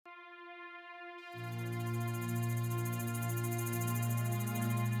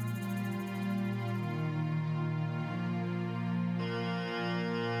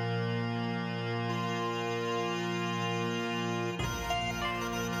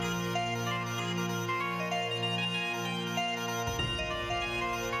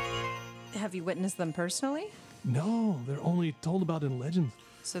Have you witnessed them personally? No, they're only told about in legends.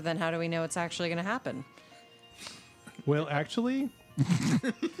 So then how do we know it's actually going to happen? Well, actually,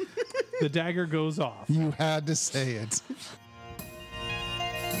 the dagger goes off. You had to say it.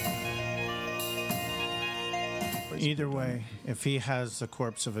 Either way, if he has the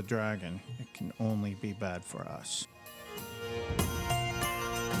corpse of a dragon, it can only be bad for us.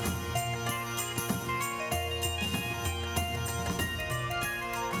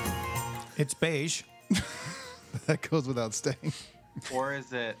 It's beige. That goes without saying. Or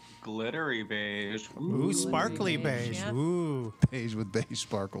is it glittery beige? Ooh, sparkly beige. yeah. Ooh. Beige with beige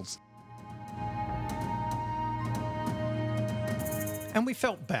sparkles. And we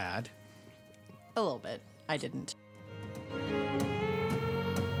felt bad. A little bit. I didn't.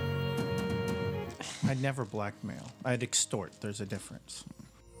 I'd never blackmail. I'd extort. There's a difference.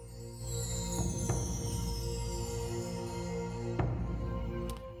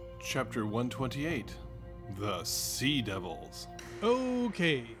 Chapter 128, The Sea Devils.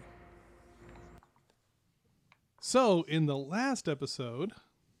 Okay. So, in the last episode,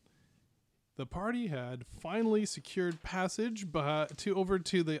 the party had finally secured passage over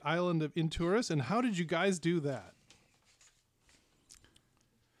to the island of Inturus. And how did you guys do that?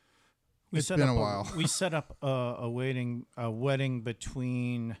 It's been a while. We set up a wedding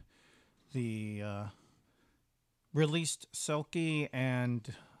between the released Selkie and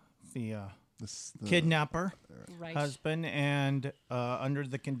the kidnapper Right. husband, and under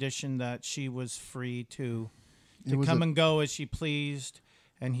the condition that she was free to was come a- and go as she pleased,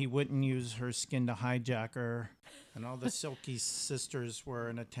 and he wouldn't use her skin to hijack her. And all the Selkie sisters were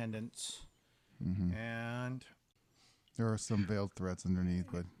in attendance. And There are some veiled threats underneath,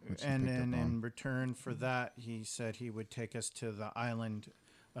 but which you and picked then up on. in return for that, he said he would take us to the island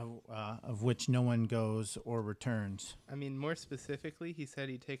of which no one goes or returns. I mean, more specifically, he said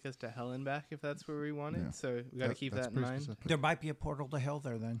he'd take us to hell and back if that's where we wanted. Yeah. So we got to keep That's that in pretty mind. specific. There might be a portal to hell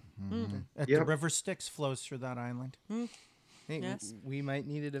there then. The Yep. River Styx flows through that island. Hey, Yes. we might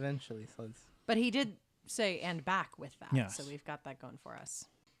need it eventually. So let's. But he did say and back with that. Yes. So we've got that going for us.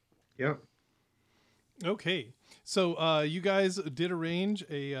 Yep. Okay, so you guys did arrange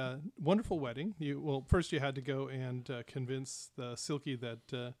a wonderful wedding. First you had to go and convince the Silky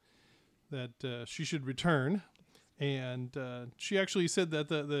that she should return, and she actually said that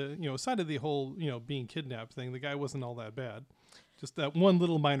the aside of the whole being kidnapped thing, the guy wasn't all that bad, just that one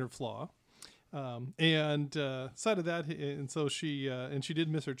little minor flaw. And side of that, and so she did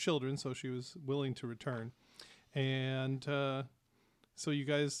miss her children, so she was willing to return, and. So you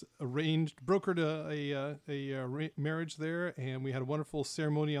guys brokered a marriage there, and we had a wonderful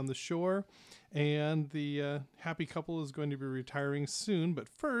ceremony on the shore, and the happy couple is going to be retiring soon. But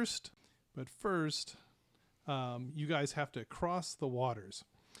first, you guys have to cross the waters.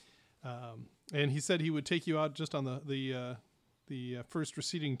 And he said he would take you out just on the first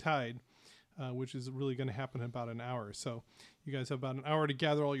receding tide, which is really going to happen in about an hour. So you guys have about an hour to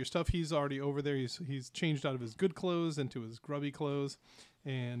gather all your stuff. He's already over there. He's changed out of his good clothes into his grubby clothes,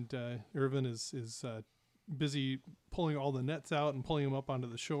 and Irvin is busy pulling all the nets out and pulling them up onto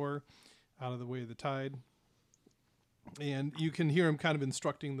the shore, out of the way of the tide. And you can hear him kind of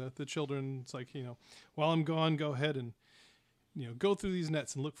instructing the children. It's like, while I'm gone, go ahead and go through these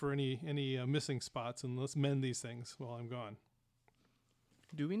nets and look for any missing spots, and let's mend these things while I'm gone.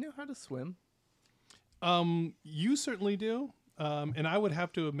 Do we know how to swim? You certainly do, and I would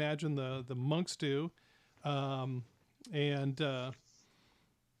have to imagine the monks do, and how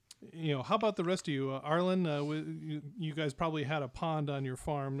about the rest of you, Arlen? You guys probably had a pond on your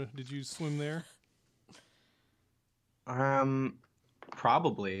farm. Did you swim there?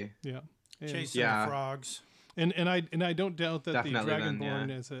 Probably. Yeah. Chasing Yeah. the frogs. And I don't doubt that Definitely the Dragonborn, then,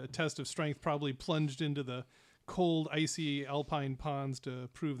 yeah. as a test of strength, probably plunged into the cold, icy alpine ponds to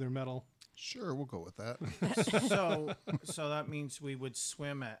prove their mettle. Sure, we'll go with that. So that means we would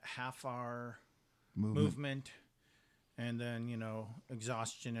swim at half our Movement. movement, and then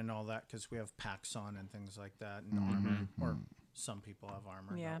exhaustion and all that, because we have packs on and things like that, and armor, or some people have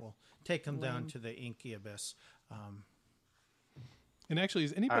armor Yeah. that will take them down to the inky abyss. And actually,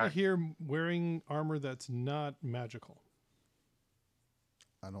 is anybody here wearing armor that's not magical?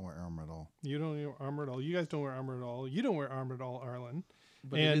 I don't wear armor at all. You don't wear armor at all. You guys don't wear armor at all. You don't wear armor at all, Arlen.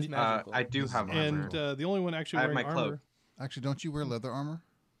 But And- it is magical. I do have armor. And the only one actually I have wearing my armor. cloak. Actually, don't you wear leather armor?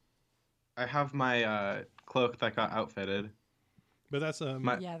 I have my cloak that got outfitted. But that's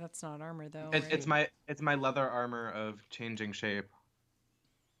Yeah, that's not armor though. It's right? my leather armor of changing shape.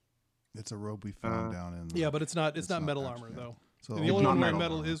 It's a robe we found down in. yeah, but it's not It's metal not armor actually, though. So And the only one wearing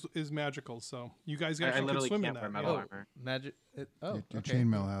non-metal metal is magical. So you guys I actually could literally swim in can't that. wear metal Yeah. armor. Magic. your Okay.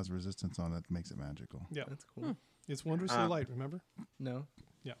 chainmail has resistance on it, makes it magical. Yeah. That's cool. It's wondrously light. Remember? No.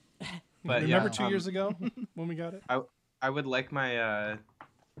 But Remember yeah, 2 years ago when we got it? I would like my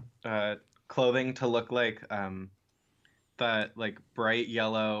clothing to look like that like bright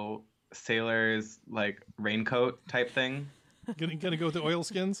yellow sailor's like raincoat type thing. Gonna go with the oil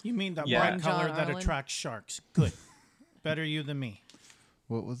skins. You mean that Yeah. bright Long color John that Arlen. attracts sharks? Good. Better you than me.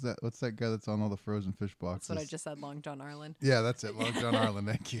 What was that? What's that guy that's on all the frozen fish boxes? That's what I just said, Long John Arlen. Yeah, that's it. Long John Arlen.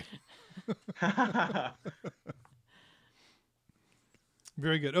 Thank you.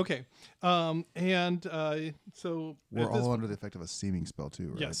 Very good. Okay. So We're at this all under the effect of a seeming spell too,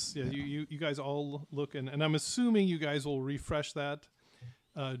 right? Yes, yeah. You guys all look, and I'm assuming you guys will refresh that,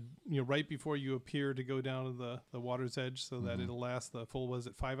 right before you appear to go down to the water's edge, so that it'll last the full. Was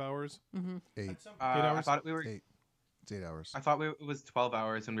it 5 hours? 8. I hours? thought we were. 8. It's 8 hours. I thought it was 12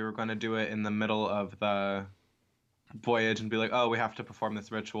 hours, and we were going to do it in the middle of the voyage and be like, oh, we have to perform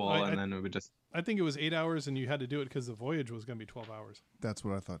this ritual, and then we would just. I think it was 8 hours, and you had to do it because the voyage was going to be 12 hours. That's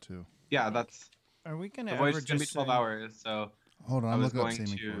what I thought too. Yeah, that's Are we going the to voyage ever is going to be just 12 say- hours, so Hold on, I I'm was looking up going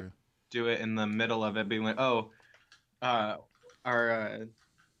seeming to- for you. do it in the middle of it, being like, oh, our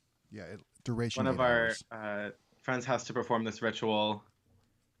Yeah, duration. one of 8 our hours. friends has to perform this ritual.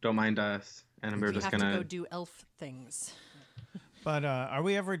 Don't mind us, and we're You just have to gonna. go do elf things. But are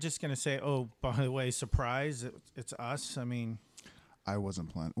we ever just going to say, oh, by the way, surprise, it's us? I mean, I wasn't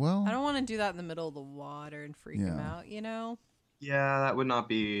planning. Well, I don't want to do that in the middle of the water and freak him Yeah. out, you know? Yeah, that would not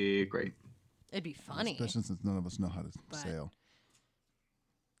be great. It'd be funny. especially since none of us know how to But- sail.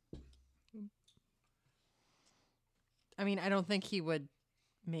 I mean, I don't think he would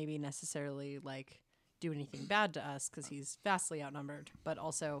maybe necessarily like do anything bad to us because he's vastly outnumbered, but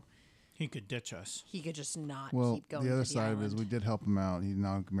also he could ditch us. he could just not Well, keep going. the other to the side of it is island. we did help him out. He's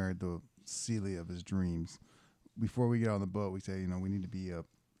now married the Celia of his dreams. Before we get on the boat, we say, we need to be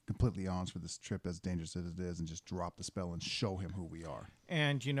completely honest with this trip, as dangerous as it is, and just drop the spell and show him who we are.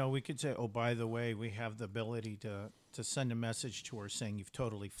 And, we could say, oh, by the way, we have the ability to send a message to her saying you've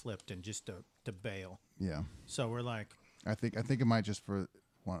totally flipped and just to bail. Yeah, So we're like, I think it might just for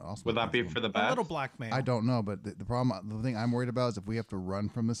one. Also Would that be for the a best? little blackmail. I don't know, but the thing I'm worried about is if we have to run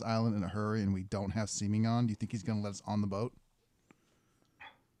from this island in a hurry and we don't have seeming on. Do you think he's going to let us on the boat?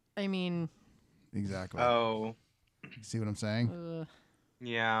 I mean, Exactly. Oh, See what I'm saying?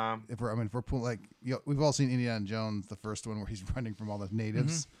 yeah. If we're pulling we've all seen Indiana Jones, the first one where he's running from all the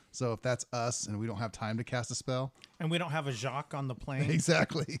natives. So if that's us and we don't have time to cast a spell, And we don't have a Jacques on the plane.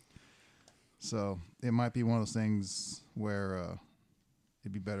 exactly. So it might be one of those things where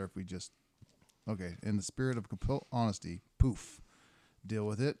it'd be better if we just, in the spirit of complete honesty, poof, deal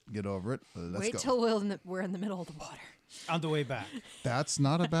with it, get over it. Let's wait go. till we're in the middle of the water. On the way back. That's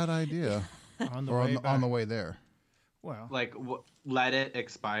not a bad idea. On the or way on back. the way there, Well, Like, let it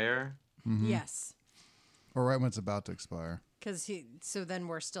expire. Yes, or right when it's about to expire. because so then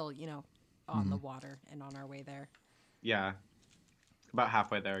we're still on the water and on our way there. Yeah. About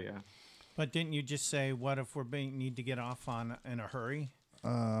halfway there, yeah. but didn't you just say, what if need to get off in a hurry?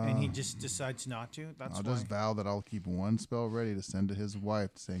 And he just decides not to? That's I'll why. just vow that I'll keep one spell ready to send to his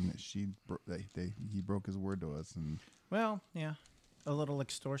wife, saying that he broke his word to us, and Well, yeah. A little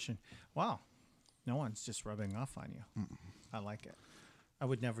extortion. Wow. No one's just rubbing off on you. I like it. I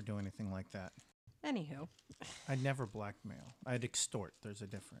would never do anything like that. Anywho, I'd never blackmail. I'd extort. There's a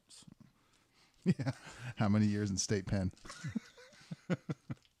difference. yeah, how many years in state pen?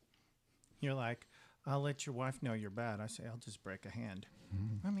 You're like, I'll let your wife know you're bad. I say, I'll just break a hand.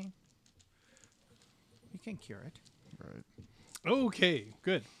 I mean, you can cure it. Right. Okay,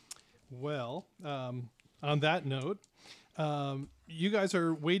 good. Well, on that note, you guys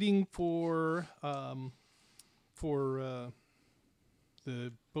are waiting for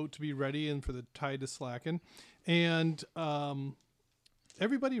the boat to be ready and for the tide to slacken, and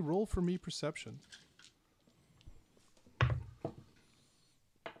everybody roll for me perception.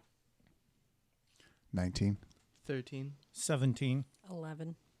 19. 13. 17.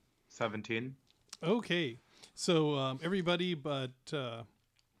 11. 17. Okay, so everybody but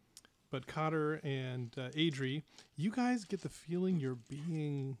Cotter and Adri, you guys get the feeling you're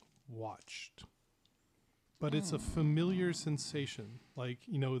being watched. But it's a familiar sensation, like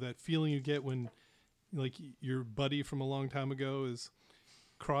that feeling you get when, like, your buddy from a long time ago is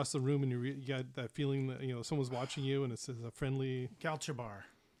across the room and you got that feeling that someone's watching you and it's a friendly. Galchabar.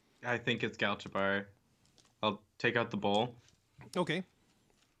 I think it's Galchabar. I'll take out the bowl. Okay,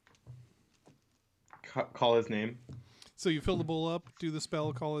 Call his name. so you fill the bowl up, do the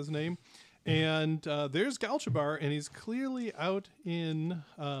spell, call his name, And there's Galchabar, and he's clearly out in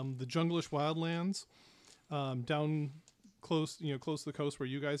the junglish wildlands, down close to the coast where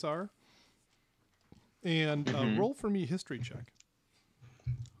you guys are. And roll for me history check.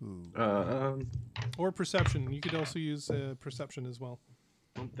 Or perception. You could also use perception as well.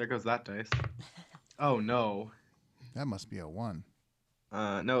 Oh, there goes that dice. Oh no. That must be a 1.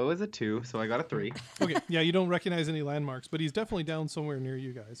 No, it was a 2, so I got a 3. Okay, yeah, you don't recognize any landmarks, but he's definitely down somewhere near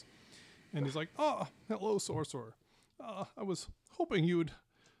you guys. And he's like, hello, Sorcerer. I was hoping you'd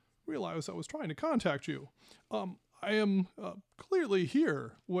realize I was trying to contact you. I am clearly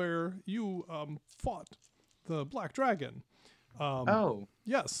here where you fought the Black Dragon. Oh.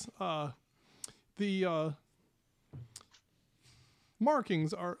 Yes, the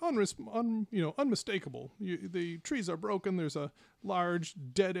markings are unmistakable. The trees are broken. There's a large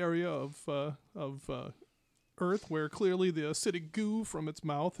dead area of earth where clearly the acidic goo from its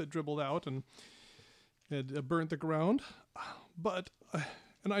mouth had dribbled out and had burnt the ground. But,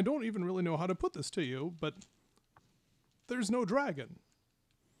 and I don't even really know how to put this to you, but there's no dragon.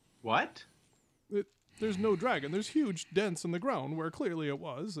 What? There's no dragon. There's huge dents in the ground where clearly it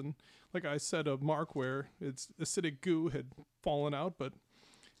was, and like I said, a mark where its acidic goo had fallen out, but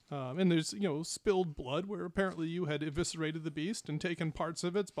and there's spilled blood where apparently you had eviscerated the beast and taken parts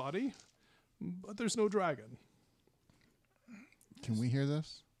of its body, but there's no dragon. Can we hear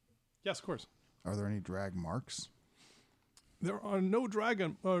this? Yes, of course. Are there any drag marks? There are no drag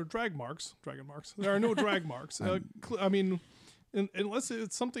marks. There are no drag marks. Unless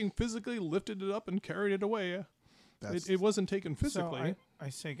it's something physically lifted it up and carried it away. It wasn't taken physically. So I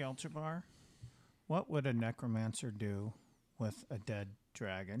say, Galchabar, what would a necromancer do with a dead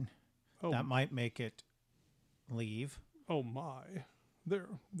dragon that might make it leave? Oh my. There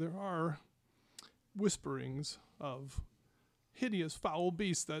are whisperings of hideous foul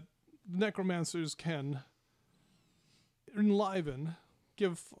beasts that necromancers can enliven,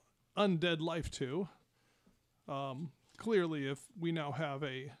 give undead life to. Clearly, if we now have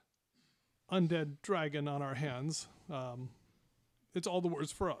a undead dragon on our hands, it's all the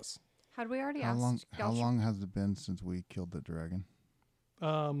worse for us. Had we already How asked long has it been since we killed the dragon?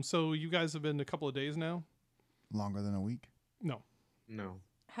 So you guys have been a couple of days now? Longer than a week? No.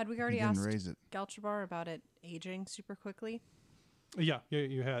 Had we already You didn't asked raise it. Galchabar about it aging super quickly? Yeah,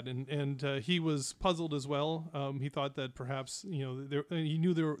 you had, and he was puzzled as well. He thought that perhaps he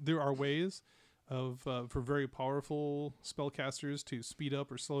knew there are ways of for very powerful spellcasters to speed up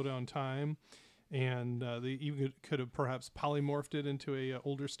or slow down time, and they even could have perhaps polymorphed it into a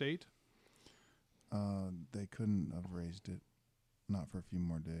older state. They couldn't have raised it, not for a few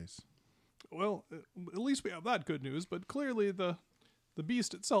more days. Well, at least we have that good news. But clearly, the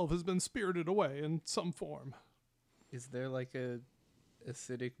beast itself has been spirited away in some form. Is there like a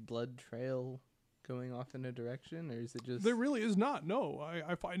acidic blood trail going off in a direction, or is it just... There really is not. No,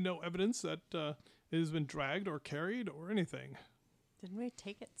 I find no evidence that it has been dragged or carried or anything. Didn't we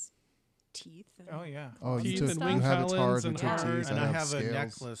take its teeth? Oh, yeah. Oh, you Teeth took and you wing have its talons heart, you and took heart. teeth, And I have scales. a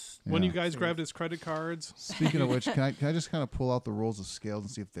necklace. When Yeah. you guys grabbed his credit cards, Speaking of which, can I just kind of pull out the rolls of scales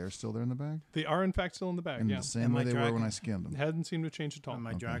and see if they're still there in the bag? they are in fact still in the bag. In Yeah, the same And way my they were when dragon. I skinned them. hadn't seemed to change at all. And my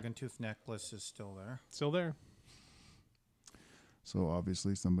Okay. dragon tooth necklace is still there. Still there. So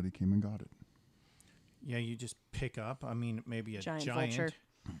obviously somebody came and got it. Yeah, you just pick up. I mean, maybe a Giant giant. vulture.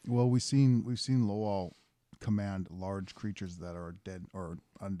 Well, we've seen Lowell command large creatures that are dead or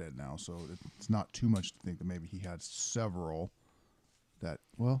undead now, so it's not too much to think that maybe he had several.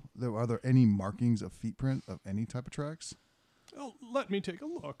 Are there any markings of feet print of any type of tracks? Well, let me take a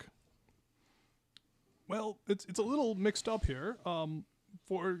look. Well, it's a little mixed up here.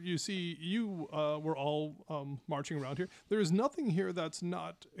 For you see, you were all marching around here. There is nothing here that's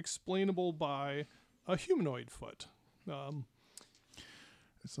not explainable by a humanoid foot.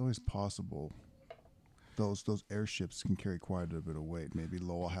 It's always possible. Those airships can carry quite a bit of weight. Maybe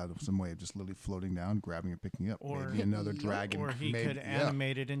Lowell had some way of just literally floating down, grabbing and picking up. Or- maybe another dragon. Or he maybe, could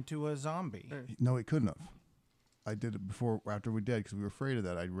animate it into a zombie. No, he couldn't have. I did it after we did, because we were afraid of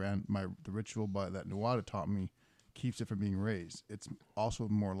that. I ran the ritual that Nuada taught me keeps it from being raised. It's also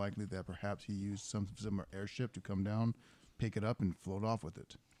more likely that perhaps he used some similar airship to come down, pick it up, and float off with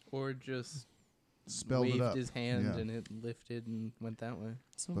it. Or just Spelled waved it up. his hand Yeah. and it lifted and went that way.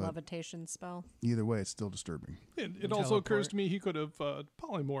 Some But- levitation spell. Either way, it's still disturbing. It also occurs to me he could have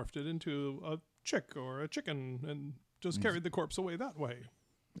polymorphed it into a chick or a chicken and just carried the corpse away that way.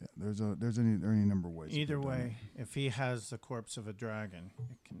 Yeah, there's any number of ways. it Either could have done way, if he has the corpse of a dragon,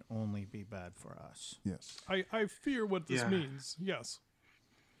 it can only be bad for us. it. Yes. I fear what this Yeah. means. Yes.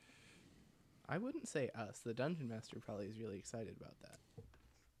 I wouldn't say us. The dungeon master probably is really excited about that.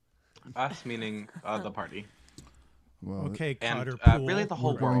 Us meaning the party. Well, Okay, And, Cotter Pool. really the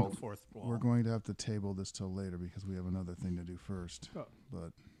whole We're going- world. Fourth wall. we're going to have to table this till later because we have another thing to do first. Oh.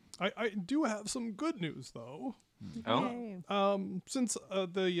 But I do have some good news though. Oh, Yay. Since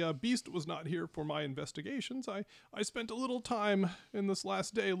the beast was not here for my investigations, I spent a little time in this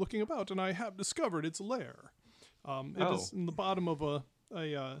last day looking about, and I have discovered its lair. It is in the bottom of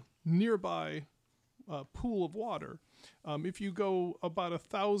a nearby pool of water. If you go about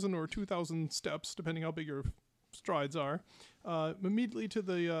 1,000 or 2,000 steps, depending how big your strides are, immediately to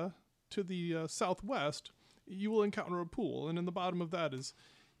the southwest, you will encounter a pool, and in the bottom of that is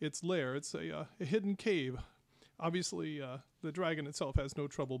its lair. It's a hidden cave. Obviously, the dragon itself has no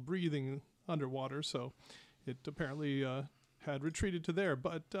trouble breathing underwater, so it apparently had retreated to there.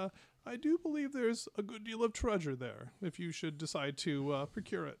 But I do believe there's a good deal of treasure there if you should decide to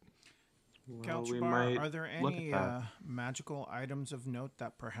procure it. well, we Galchabar, might are there look any at that. magical items of note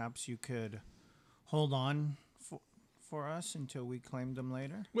that perhaps you could hold on for us until we claim them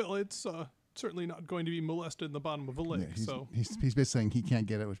later? Well, it's certainly not going to be molested in the bottom of a lake, yeah, so he's basically saying he can't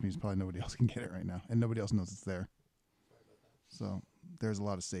get it, which means probably nobody else can get it right now, and nobody else knows it's there. So there's a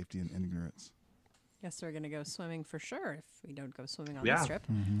lot of safety in ignorance. Guess we're gonna go swimming for sure if we don't go swimming on Yeah. this trip.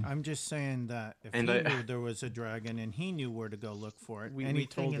 I'm just saying that if And he I- knew there was a dragon and he knew where to go look for it, We anything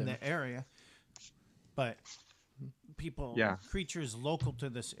told in him. the area, but people, Yeah. creatures local to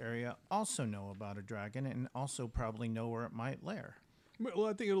this area also know about a dragon and also probably know where it might lair. well,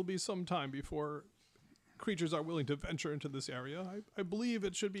 I think it'll be some time before creatures are willing to venture into this area. I believe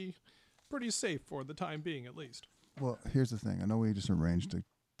it should be pretty safe for the time being, at least. Well, here's the thing. I know we just arranged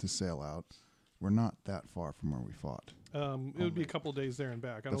to sail out. We're not that far from where we fought. It would be a couple days there and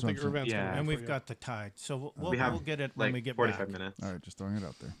back. I That's don't what think I'm saying. Irvan's Yeah. coming out And for we've you. got the tide, so we'll, we have we'll get it when like we get 45 back. minutes. All right, just throwing it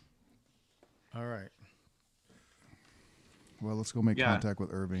out there. All right. Well, let's go make Yeah. contact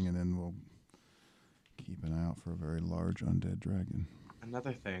with Irving, and then we'll keep an eye out for a very large undead dragon.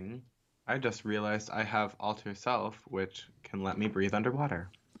 Another thing, I just realized I have Alter Self, which can let me breathe underwater.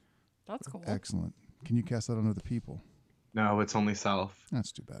 That's cool. Excellent. Can you cast that on other people? No, it's only self.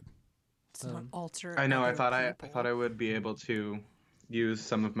 That's too bad. It's not alter. I know. I other thought I people. thought I would be able to use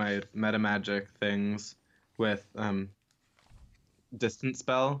some of my meta magic things with distance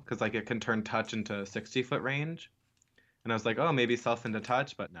spell because like it can turn touch into 60-foot range, and I was like, oh, maybe self into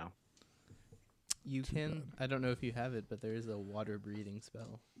touch, but no. You can. I don't know if you have it, but there is a water breathing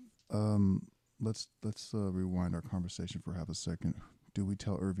spell. Let's rewind our conversation for half a second. Do we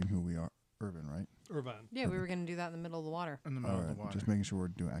tell Irving who we are? Irvin, right? Irvan. Yeah, we were gonna do that in the middle of the water. In the All middle of right. the water. Just making sure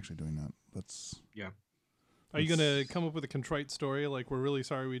we're actually doing that. Let's. Are you going to come up with a contrite story? Like, we're really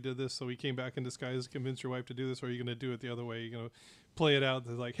sorry we did this, so we came back in disguise to convince your wife to do this, or are you going to do it the other way? You're going to play it out.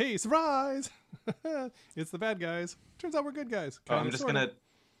 It's like, hey, surprise! It's the bad guys. Turns out we're good guys. Oh, I'm Kinda, just sorta. gonna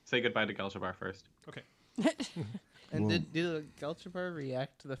say goodbye to Galchabar first. Okay. And Well- did Galchabar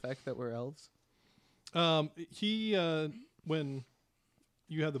react to the fact that we're elves? He when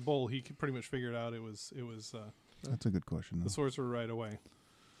you had the bowl, he could pretty much figured out it was That's a good question. the Though. sorcerer right away.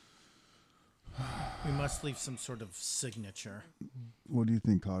 We must leave some sort of signature. What do you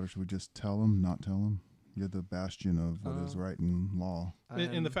think, Cotter? Should we just tell him? Not tell him? You're the bastion of what is right in law. And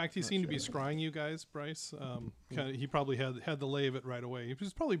the I'm fact he not seemed to be sure. scrying you guys, Bryce, kinda, he probably had the lay of it right away. He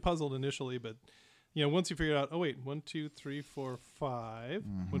was probably puzzled initially, but once you figured out, oh wait, 1, 2, 3, 4, 5.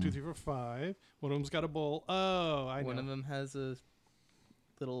 1, 2, 3, 4, 5. One of them's got a bowl. Oh, I know. One of them has a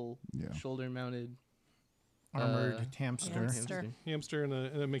little Yeah. shoulder-mounted Armored hamster. Hamster. Hamster and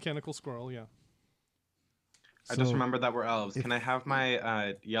a mechanical squirrel. Yeah. I just So, remembered that we're elves. if- Can I have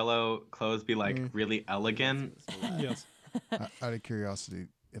my yellow clothes be like really elegant? Yes. Out of curiosity,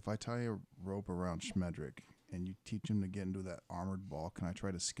 if I tie a rope around Schmedrick and you teach him to get into that armored ball, can I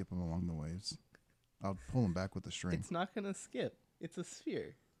try to skip him along the waves? I'll pull him back with the string. It's not gonna skip. It's a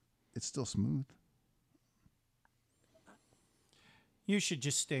sphere. It's still smooth. You should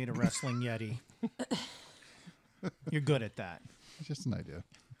just stay to wrestling Yeti. You're good at that. It's just an idea.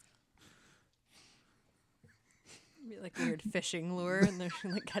 Be like a weird fishing lure, and they're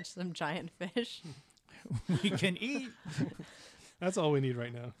gonna catch some giant fish. We can eat. That's all we need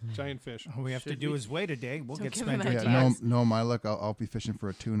right now. Giant fish. All we have to Should do we- is wait a day. We'll Don't get give him spent. ideas. Yeah, Yes. no, my luck. I'll be fishing for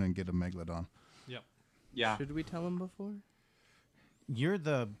a tuna and get a megalodon. Yep. Yeah. Should we tell him before? You're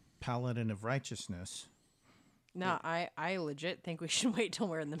the paladin of righteousness. No, I legit think we should wait till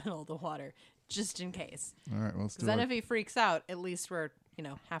we're in the middle of the water, just in case. All right, well, let's do Because then it. if he freaks out, at least we're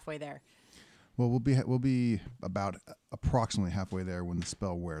halfway there. Well, we'll be about approximately halfway there when the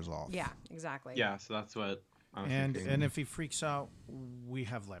spell wears off. Yeah, exactly. Yeah. So that's what I was And thinking. and if he freaks out, we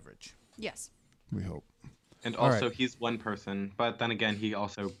have leverage. Yes. We hope. And All also, right. he's one person, but then again, he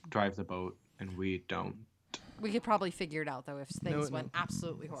also drives a boat, and we don't. We could probably figure it out though if things no. went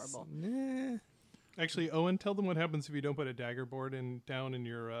absolutely horrible. Nah. Actually, Owen, tell them what happens if you don't put a dagger board down in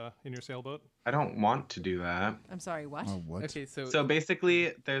your sailboat. I don't want to do that. I'm sorry, what? Oh, what? Okay, so So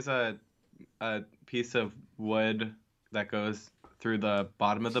basically, there's a piece of wood that goes through the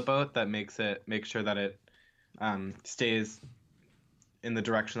bottom of the boat that makes sure that it stays in the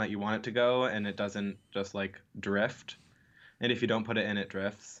direction that you want it to go, and it doesn't just like drift. And if you don't put it in, it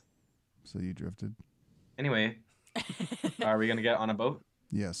drifts. So you drifted? Anyway, are we gonna get on a boat?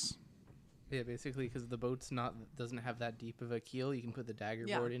 Yes. yeah, basically because the boat's doesn't have that deep of a keel, you can put the dagger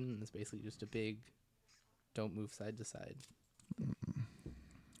Yeah. board in, and it's basically just a big, don't move side to side.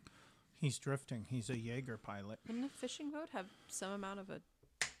 He's drifting. He's a Jaeger pilot. Wouldn't a fishing boat have some amount of a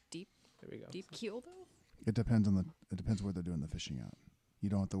There we go. deep keel though? It depends where they're doing the fishing at. You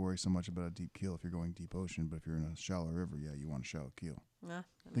don't have to worry so much about a deep keel if you're going deep ocean, but if you're in a shallow river, yeah, you want a shallow keel. Nah, I that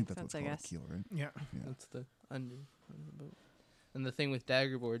think makes that's sense, what's I called guess. a keel, right? Yeah. Yeah. That's the under the boat. And the thing with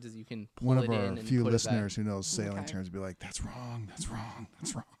dagger boards is you can pull One it of in our and few put it listeners who knows sailing Okay. terms would be like, "That's wrong. That's wrong.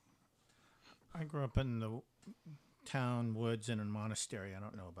 That's wrong." I grew up in the town woods and in a monastery. I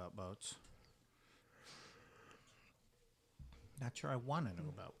don't know about boats. Not sure I want to know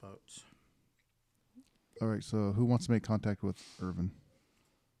about boats. All right. So who wants to make contact with Irvin?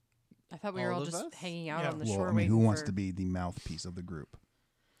 I thought we were All all of just us? hanging out Yeah. on the Well, shore I mean, waiting who wants for- to be the mouthpiece of the group?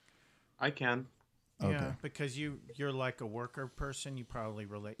 I can. Okay. Yeah, because you're like a worker person. You probably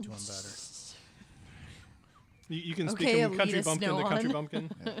relate to him better. You can speak Okay, in country elitist, bumpkin no to country one.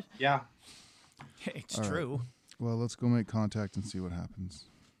 bumpkin. Yeah. It's All right. true. Well, let's go make contact and see what happens.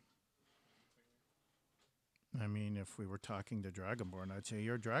 I mean, if we were talking to Dragonborn, I'd say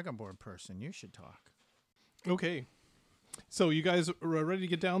you're a Dragonborn person. You should talk. Okay. So you guys are ready to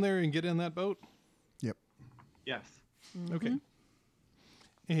get down there and get in that boat? Yep. Yes. Okay.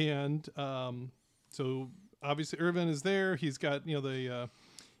 And so obviously Irvin is there. He's got the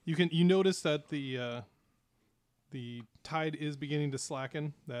you notice that the tide is beginning to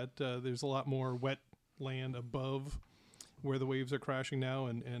slacken. That there's a lot more wet land above where the waves are crashing now,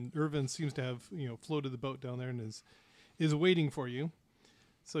 and Irvin seems to have floated the boat down there and is waiting for you.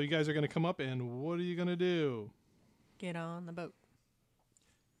 So you guys are going to come up, and what are you going to do? Get on the boat.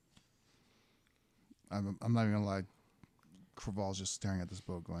 I'm not even gonna lie. Craval's just staring at this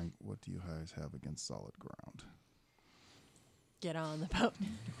boat, going, "What do you guys have against solid ground?" Get on the boat.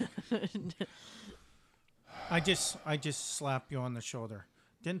 I just slap you on the shoulder.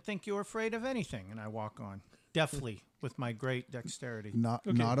 Didn't think you were afraid of anything, and I walk on deftly with my great dexterity. Not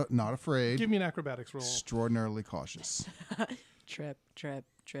Okay. not afraid. Give me an acrobatics roll. Extraordinarily cautious. Trip, trip,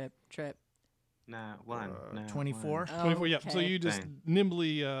 trip, trip. Nah, one. Nah, 24. 24. Yeah. So Okay. you just Dang.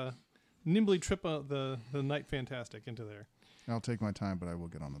 nimbly trip the Knight Fantastic into there. I'll take my time, but I will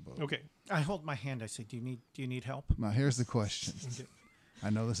get on the boat. Okay. I hold my hand. I say, "Do you need help?" Now here's the question. Okay. I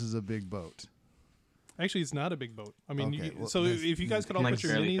know this is a big boat. Actually, it's not a big boat. I mean, Okay, well, so this- if you guys could all Like put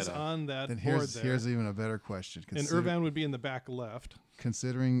your barely minis fit up. on that Then board here's there, here's even a better question. and Irvan would be in the back left.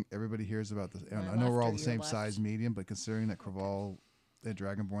 Considering everybody hears about this, My I know we're all left the or your same left? size medium, but considering that Craval and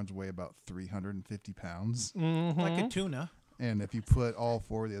Dragonborns weigh about 350 pounds, Like a tuna. and if you put all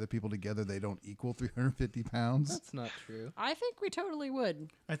four of the other people together, they don't equal 350 pounds. That's not true. I think we totally would.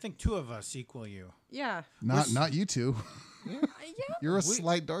 I think two of us equal you. Yeah. Not you two. Yeah. You're a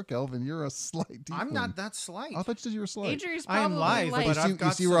slight dark elf, and you're a slight tiefling. I'm not that slight. I thought you said you were slight. Adri's I am probably lithe, like you but see, I've got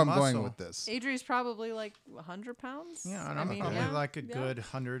you see where I'm some going muscle. with this. Adri's probably like 100 pounds. Yeah, and I I'm mean, probably yeah, like a yeah. good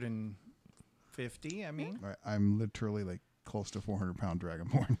 150. I mean, Right, I'm literally like close to 400-pound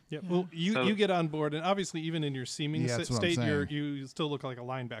Dragonborn. Yeah. Well, you So- get on board, and obviously, even in your seeming Yeah, that's what I'm state, saying. you still look like a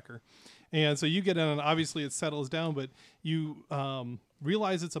linebacker. And so you get in, and obviously it settles down, but you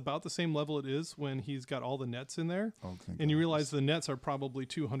realize it's about the same level it is when he's got all the nets in there. Oh, thank And you God. realize the nets are probably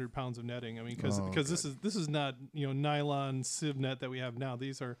 200 pounds of netting. I mean, because Oh, this is not nylon sieve net that we have now.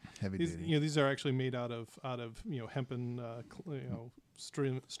 These are Heavy these, duty. these are actually made out of hempen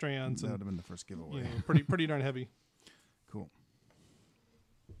strands That would and have been the first giveaway. pretty darn heavy. Cool.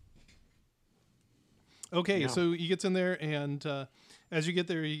 Okay, Yeah. so he gets in there, and as you get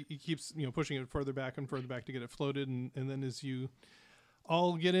there, he keeps pushing it further back and further back to get it floated, and then as you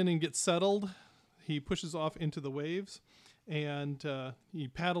all get in and get settled, he pushes off into the waves, and he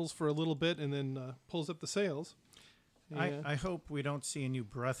paddles for a little bit, and then pulls up the sails. And- I hope we don't see a new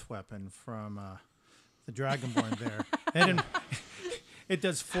breath weapon from the Dragonborn there. And it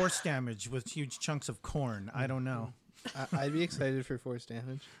does force damage with huge chunks of corn. I don't know. I'd be excited for force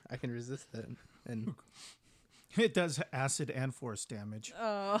damage. I can resist that. And It does acid and force damage.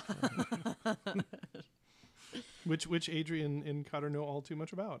 Oh. which Adrian and Cotter know all too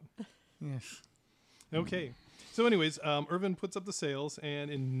much about. Yes. Okay. So, anyways, Irvin puts up the sails, and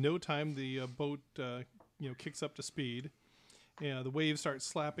in no time, the boat, kicks up to speed. The waves start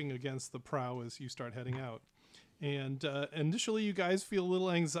slapping against the prow as you start heading out. And initially, you guys feel a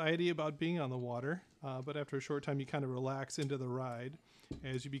little anxiety about being on the water, but after a short time, you kind of relax into the ride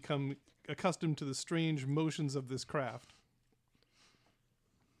as you become accustomed to the strange motions of this craft.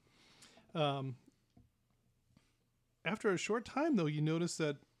 After a short time, though, you notice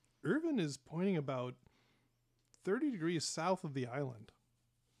that Irvin is pointing about 30 degrees south of the island.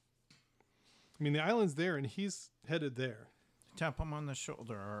 I mean, the island's there, and he's headed there. Tap him on the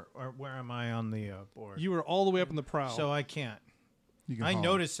shoulder, or where am I on the board? You are all the way up in the prow. So I can't. You can I haul.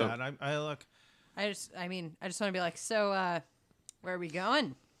 noticed that. I look. I just want to be like, so, where are we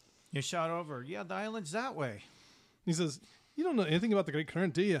going? You shout over. Yeah, the island's that way. He says, "You don't know anything about the Great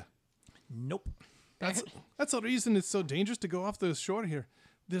Current, do you? Nope. That's the reason it's so dangerous to go off the shore here.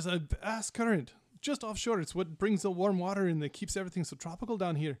 There's a vast current just offshore. It's what brings the warm water in that keeps everything so tropical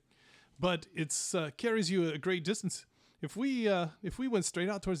down here. But it's carries you a great distance. If we went straight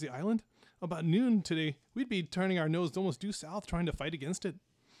out towards the island, about noon today, we'd be turning our nose almost due south trying to fight against it."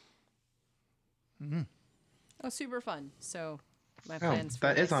 Mm-hmm. Oh, super fun. So, my Oh, plans for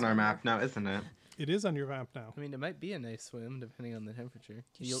that is this on our summer- map now, isn't it? It is on your map now. I mean, it might be a nice swim depending on the temperature.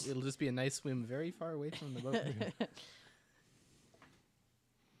 It'll just be a nice swim very far away from the boat.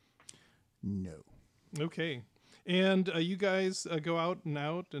 No. Okay. And you guys go out,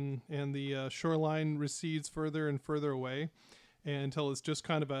 and the shoreline recedes further and further away until it's just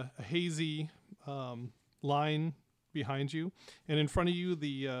kind of a hazy line behind you. And in front of you,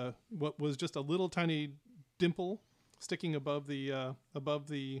 the what was just a little tiny dimple sticking above the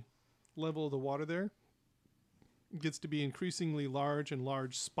level of the water there gets to be increasingly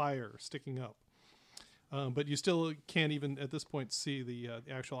large spire sticking up. But you still can't even at this point see the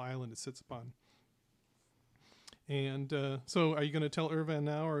actual island it sits upon. And so are you going to tell Irvan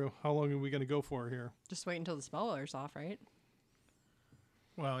now, or how long are we going to go for here? Just wait until the spell wears off, right?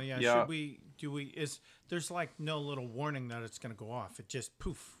 Well, yeah. Yeah. Should we? Do we? There's like no little warning that it's going to go off. It just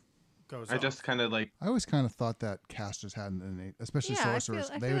poof goes. I off. just kind of like I always kind of thought that casters had an innate, especially Yeah, I sorcerers.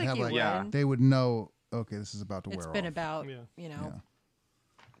 feel They like would have you like would. they would know. Okay, this is about to It's wear been off. about, Yeah. Yeah.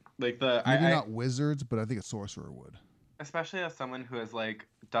 like the Maybe I, not wizards, but I think a sorcerer would. especially as someone who has like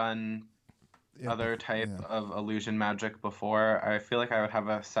done Yeah, other type of illusion magic before, I feel like I would have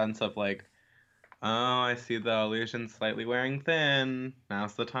a sense of like, oh, I see the illusion slightly wearing thin.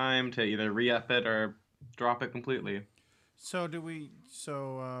 Now's the time to either re-up it or drop it completely. So do we?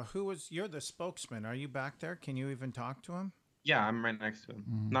 So who was? You're the spokesman. Are you back there? Can you even talk to him? Yeah, I'm right next to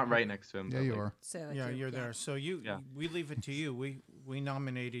him. Not right next to him. Yeah, but, you like, are. So like Yeah, you're there. So Yeah. we leave it to you. We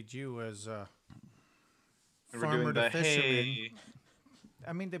nominated you as and we're farmer doing the to fisherman. hey.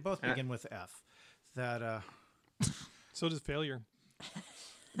 I mean, they both begin with F. That So does failure.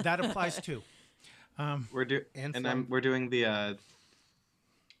 that applies too. We're And and from- we're doing the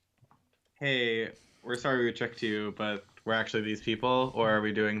hey, we're sorry we tricked you, but we're actually these people, or are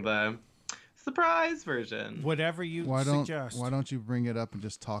we doing the surprise version? Whatever you Why don't suggest. Why don't you bring it up and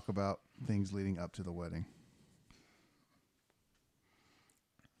just talk about things leading up to the wedding?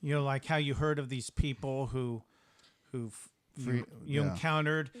 You know, like how you heard of these people who Free- you yeah.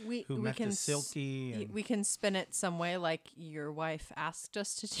 encountered we who met can the s- Silky. And, we can spin it some way, like your wife asked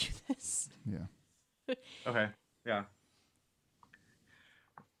us to do this. Yeah. Okay, yeah.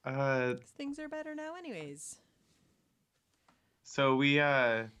 'Cause things are better now, anyways. So we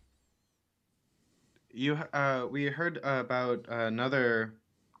we heard about another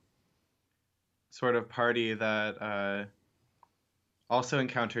sort of party that also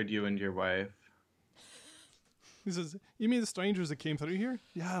encountered you and your wife. He says, "You mean the strangers that came through here?"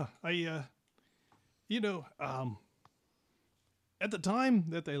 Yeah, I, at the time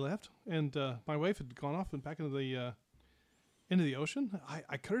that they left, and my wife had gone off and back into the ocean,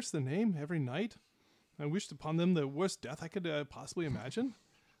 I cursed their name every night. I wished upon them the worst death I could possibly imagine.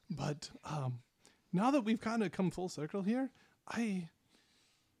 But now that we've kind of come full circle here, I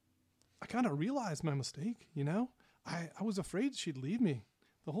kind of realized my mistake. You know, I was afraid she'd leave me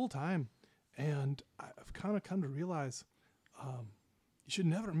the whole time. And I've kind of come to realize you should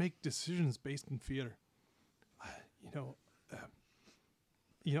never make decisions based in fear. I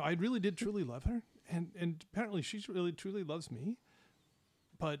really did truly love her, and apparently she really truly loves me.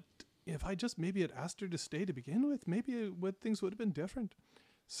 But if I just maybe had asked her to stay to begin with, maybe things would have been different.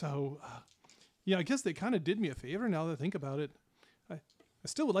 So, I guess they kind of did me a favor now that I think about it. I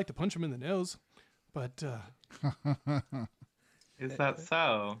still would like to punch him in the nose, but Is that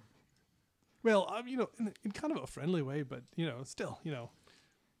so? Well, in kind of a friendly way, but still,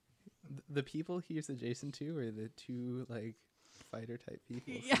 The people he's adjacent to are the two like fighter type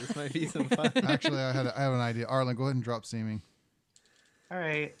people. Yeah. So this might be some fun. Actually, I have an idea. Arlen, go ahead and drop seeming. All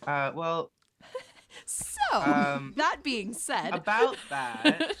right. Well, So, Um, that being said, about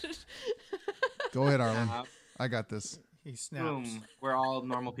that, Go ahead, Arlen. uh, I got this. He snaps. boom, we're all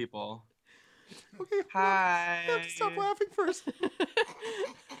normal people. okay. Hi. I have to stop laughing first.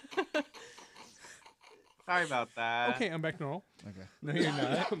 Sorry about that. Okay, I'm back to normal. Okay. No, you're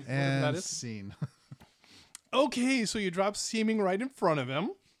not. That And is. scene. Okay, so you drop seeming right in front of him,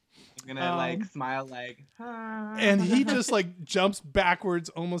 I'm gonna like smile like. "Hi." and he just like jumps backwards,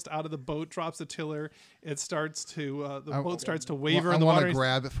 almost out of the boat, drops the tiller. It starts to the boat starts to waver I in the want water. to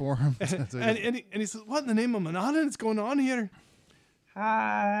grab it for him. and he says, "What in the name of Manana is going on here?"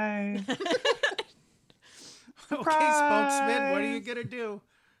 Hi. Okay, spokesman, what are you gonna do?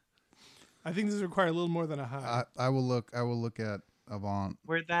 I think this requires a little more than a hi. I will look at Avant.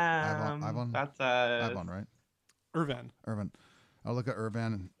 We're them. Ivan? That's us. Ivan, right? Irvan. Irvin. I'll look at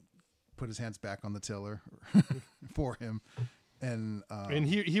Irvin and put his hands back on the tiller for him. And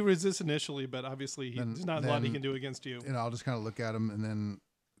He resists initially, but obviously there's not a lot he then- can do against you. I'll just kind of look at him, and then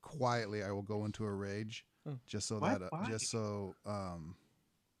quietly I will go into a rage, just so What? that Why?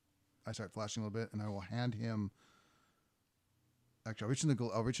 I start flashing a little bit, and I will hand him. Actually,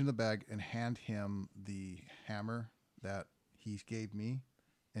 I'll reach in the bag and hand him the hammer that he gave me,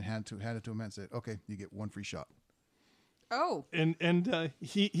 and hand it to him and say, "Okay, you get one free shot." oh, And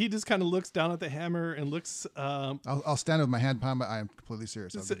he just kind of looks down at the hammer and looks I'll stand with my hand behind, but I am completely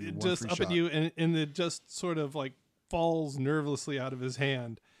serious. I'll give you one just free up shot. at you, and it just sort of like falls nervously out of his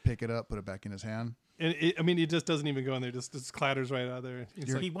hand. Pick it up, put it back in his hand. And it just doesn't even go in there; just clatters right out of there.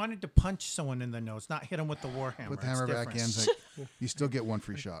 It's He wanted to punch someone in the nose, not hit him with the warhammer. Put the It's hammer back in. different. It's like, you still get one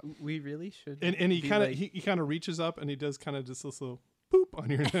free shot. We really should. and he be kind of like- he kind of reaches up and he does kind of just this little boop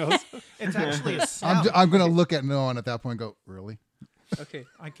on your nose. It's actually a sound. I'm gonna look at Noah and at that point go, really? Okay,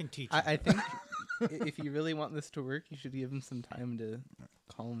 I can teach you. I think if you really want this to work, you should give him some time to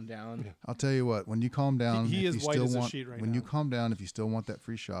calm down. I'll tell you what. When you calm down, He if is you white still as a want, sheet right when now. you calm down, if you still want that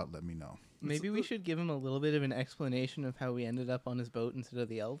free shot, let me know. Maybe we should give him a little bit of an explanation of how we ended up on his boat instead of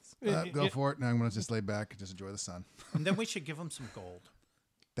the elves. Go for it. Now I'm gonna just lay back and just enjoy the sun. And then we should give him some gold.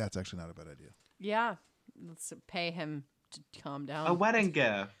 That's actually not a bad idea. yeah. Let's pay him to calm down. A wedding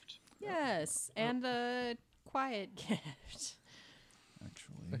gift. Yes, and a quiet gift.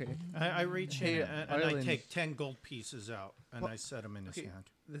 Actually, Okay, I reach Hey, in and I Arlen. take 10 gold pieces out and I set them in his okay. hand.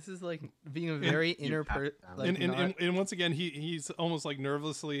 this is like being a very inner have person. to. Like and once again he's almost like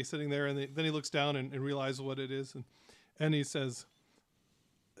nervously sitting there, and then he looks down and realizes what it is, and he says,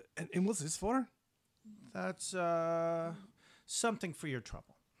 and what's this for? That's something for your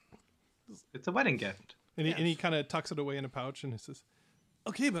trouble. It's a wedding gift. And he kind of tucks it away in a pouch, and he says,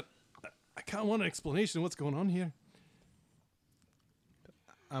 "Okay, but I kind of want an explanation of what's going on here."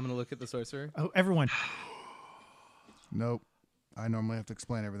 I'm gonna look at the sorcerer. Oh, everyone. nope. I normally have to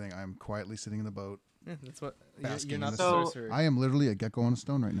explain everything. I'm quietly sitting in the boat. Yeah, that's what Basking you're in not the the sun. sorcerer. I am literally a gecko on a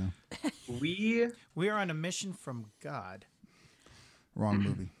stone right now. We We are on a mission from God. Wrong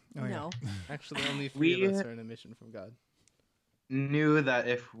movie. Oh, yeah. No. Actually, only three of We- us are on a mission from God. knew that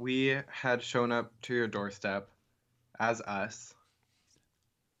if we had shown up to your doorstep as us,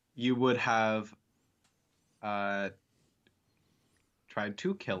 you would have tried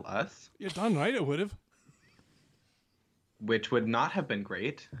to kill us, You're done right. It would have. which would not have been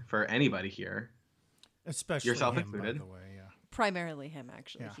great for anybody here. Especially Yourself him, included. by the way, yeah. Primarily him,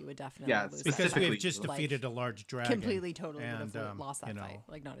 actually. Yeah. He would definitely Yeah, lose that Because Specifically, fight. we've just Like, defeated a large dragon. completely, totally would and, have lost that you know, fight.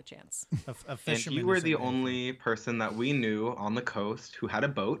 Like, not a chance. A And fisherman you were isn't the anything. only person that we knew on the coast who had a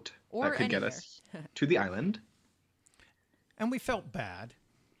boat Or that could get anywhere. us to the island. And we felt bad.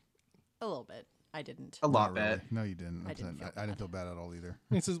 A little bit. I didn't. A lot Not really. bit. No, you didn't. I didn't feel I didn't feel bad at all either.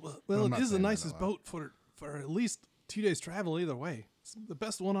 And he says, "Well, I'm it not is the saying that nicest out loud. boat for at least 2 days travel either way. It's the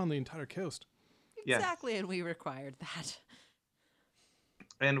best one on the entire coast." Yes. Exactly, and we required that.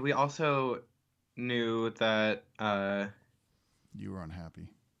 And we also knew that You were unhappy.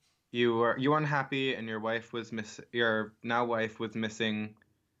 you were unhappy, and your now wife was missing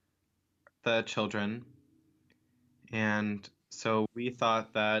the children, and so we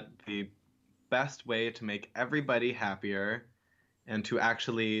thought that the best way to make everybody happier and to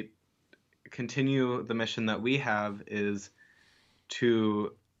actually continue the mission that we have is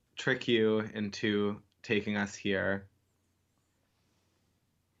to trick you into taking us here.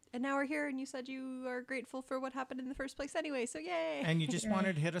 And now we're here, and you said you are grateful for what happened in the first place anyway, so yay! And you just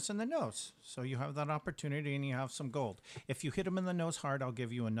wanted to hit us in the nose. So you have that opportunity and you have some gold. If you hit him in the nose hard, I'll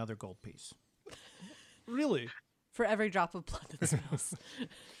give you another gold piece. Really? For every drop of blood that spills.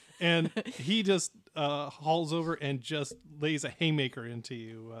 And he just hauls over and just lays a haymaker into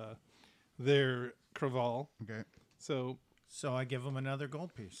you there, Craval. Okay. So So I give him another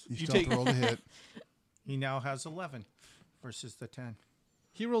gold piece. You You still have take- to roll the hit. He now has 11 versus the 10.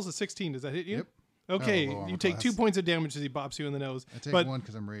 he rolls a 16. Does that hit you? Yep. Okay, Oh, low armor you take 2 class. points of damage as he bops you in the nose. I take but one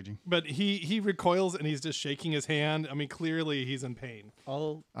because I'm raging. but he recoils and he's just shaking his hand. I mean, clearly he's in pain.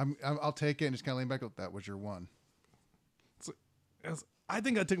 I'll I'll take it and just kind of lean back. Oh, that was your one. I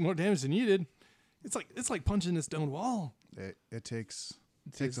think I took more damage than you did. It's like punching a stone wall. It takes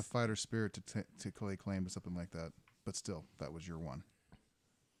a fighter spirit to lay claim to something like that. But still, that was your one.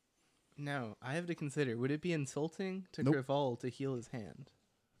 now. I have to consider. Would it be insulting to Nope. Crival to heal his hand?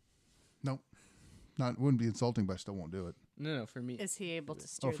 Nope. Not wouldn't be insulting, but I still won't do it. No, for me. Is he able to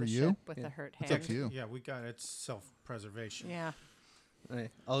steer for the you? ship with Yeah. a hurt It's hand? up to you. Yeah, we got it's self-preservation. Yeah.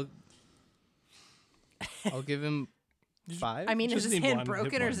 I'll give him 5. I mean, Just is his need hand one,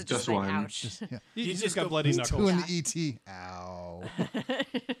 broken hit or one. is it just, Just like, one. ouch? Yeah. He's just just got go- bloody He's knuckles. doing Yeah. the ET. Ow.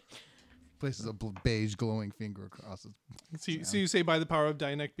 Places a beige glowing finger across his. So you say, by the power of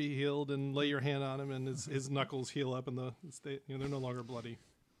Dynek, be healed, and lay your hand on him, and his knuckles heal up, and they're no longer bloody.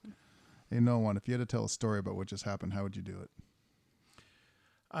 Hey, no one. If you had to tell a story about what just happened, how would you do it?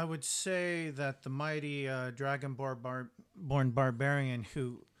 I would say that the mighty dragonborn barbarian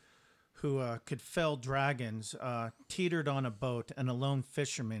who could fell dragons teetered on a boat, and a lone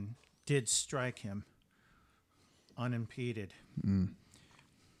fisherman did strike him unimpeded.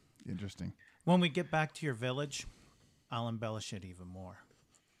 Interesting. When we get back to your village, I'll embellish it even more.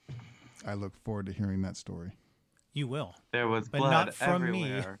 I look forward to hearing that story. You will. There was But blood not from me.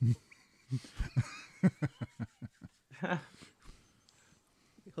 everywhere.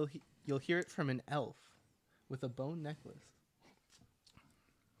 You'll hear it from an elf with a bone necklace.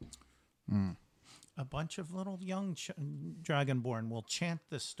 A bunch of little young dragonborn will chant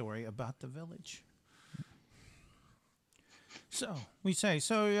this story about the village. So we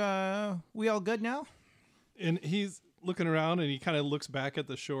we all good now? And he's looking around, and he kind of looks back at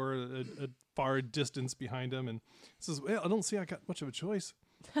the shore, a far distance behind him, and says, "Well, I don't see I got much of a choice."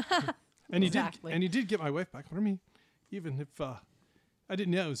 And Exactly. you did get my wife back for me, even if I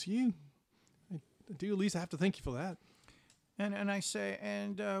didn't know it was you. I do at least have to thank you for that. And I say,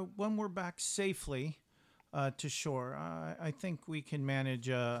 when we're back safely to shore, I think we can manage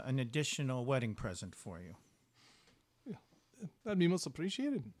an additional wedding present for you. That'd be most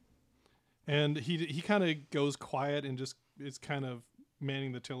appreciated. And he kind of goes quiet and just is kind of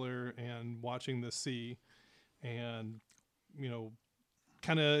manning the tiller and watching the sea, and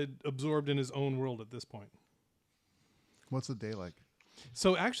kind of absorbed in his own world at this point. What's the day like?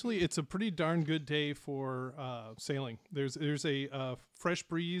 So actually, it's a pretty darn good day for sailing. There's a fresh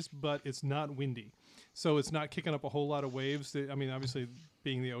breeze, but it's not windy, so it's not kicking up a whole lot of waves. I mean, obviously,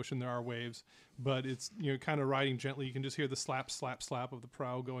 being the ocean, there are waves, but it's kind of riding gently. You can just hear the slap, slap, slap of the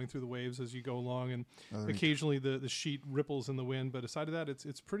prow going through the waves as you go along, and Are there any- occasionally the sheet ripples in the wind. But aside of that,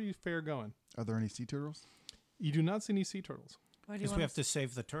 it's pretty fair going. Are there any sea turtles? You do not see any sea turtles. Why do you Because want we have to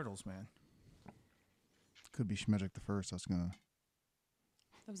save the turtles, man. Could be Schmedrick the First. I was gonna.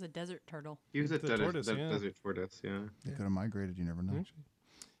 That was a desert turtle. He was a The tortoise, yeah. desert tortoise, yeah. They could have migrated. You never know. Actually.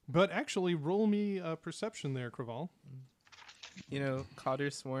 But actually, roll me perception there, Craval.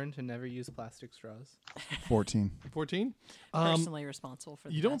 Cotter's sworn to never use plastic straws. 14. 14. Personally responsible for.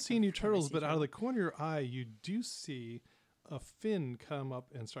 You the don't death see of any every turtles, sea but out of turtle. the corner of your eye, you do see a fin come up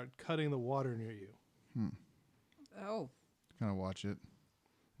and start cutting the water near you. Oh, Kind of watch it.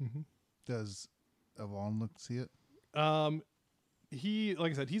 Mhm. Does Avon see it? He,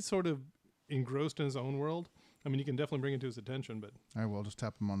 like I said, he's sort of engrossed in his own world. I mean, you can definitely bring it to his attention, but I will just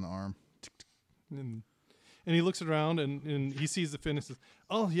tap him on the arm. and he looks around and he sees the fin and says,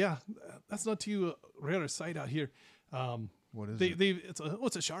 "Oh yeah, that's not too rare a sight out here. What is They it?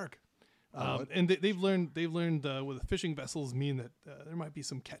 it's a shark." And they've learned with fishing vessels mean that there might be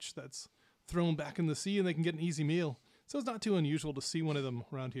some catch that's thrown back in the sea and they can get an easy meal. So it's not too unusual to see one of them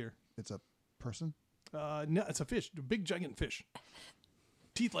around here. It's a person? No, it's a fish, a big giant fish,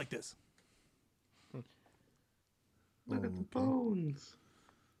 teeth like this. Look at the Okay. bones.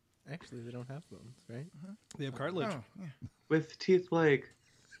 Actually, they don't have bones, right? They have cartilage. Oh, yeah. With teeth like...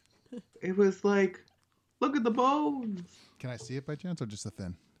 It was like... Look at the bones! Can I see it by chance or just the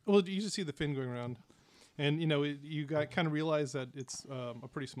fin? Well, you just see the fin going around, and you got kind of realize that it's a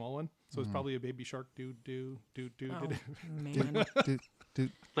pretty small one, so it's probably a baby shark. Oh, Do. man.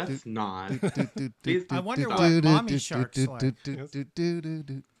 Let's not. Please Please I do wonder stop. what mommy sharks like.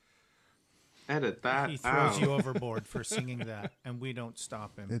 Edit that He throws out. you overboard for singing that, and we don't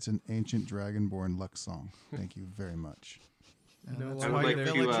stop him. It's an ancient dragonborn luck song. Thank you very much. And No that's I wonder would why like your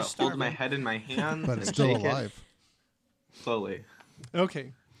to village is hold starving. my head in my hand. But it's and still shake it alive. slowly.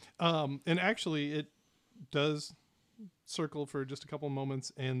 Okay. And actually, it does circle for just a couple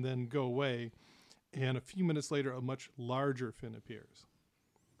moments and then go away. And a few minutes later, a much larger fin appears.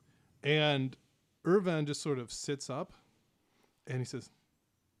 And Irvan just sort of sits up and he says,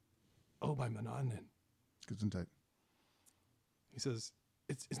 "Oh, by Mananen." Gesundheit. He says,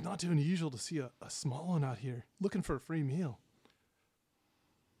 it's not too unusual to see a small one out here looking for a free meal.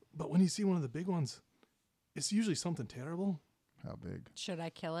 But when you see one of the big ones, it's usually something terrible. How big? Should I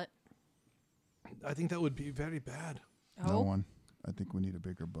kill it? I think that would be very bad. No Oh, one. I think we need a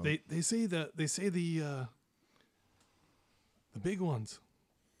bigger boat. They say the big ones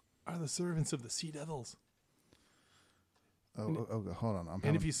are the servants of the sea devils. oh, hold on. I'm And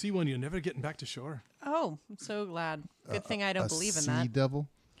having if you see one, you're never getting back to shore. oh, I'm so glad. Good thing I don't a believe in sea that. devil.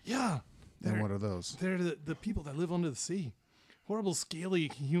 Yeah. And They're, what are those? they're the people that live under the sea. Horrible,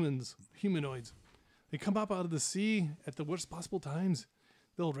 scaly humanoids. They come up out of the sea at the worst possible times.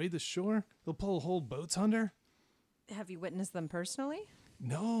 They'll raid the shore. They'll pull whole boats under. Have you witnessed them personally?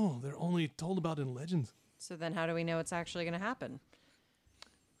 No, they're only told about in legends. So then how do we know it's actually going to happen?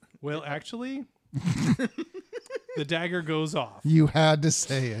 Well, actually, the dagger goes off. You had to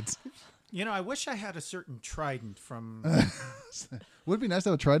say it. You know, I wish I had a certain trident from. Would it be nice to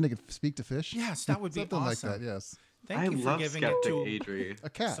have a trident that could speak to fish? Yes, that would be Something awesome. like that. Yes. Thank I you for love giving it Skeptic to Adri. A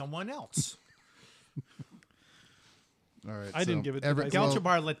cat. someone else. All right. I didn't give it to every, myself.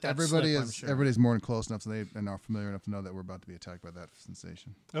 Galchabar let that everybody slip, I'm is sure. everybody's more than close enough, so they and are familiar enough to know that we're about to be attacked by that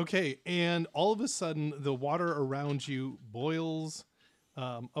sensation. Okay, and all of a sudden, the water around you boils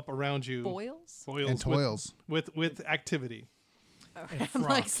up around you. Boils? Boils And toils. with activity. I'm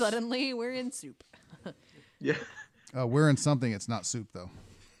like, suddenly we're in soup. Yeah. We're in something. It's not soup though.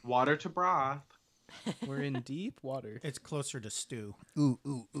 Water to broth. We're in deep water. It's closer to stew. Ooh,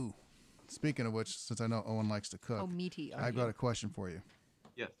 ooh, ooh. Speaking of which, since I know Owen likes to cook, Oh, meaty. I've got a question for you.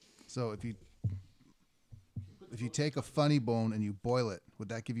 Yes. So if you take a funny bone and you boil it, would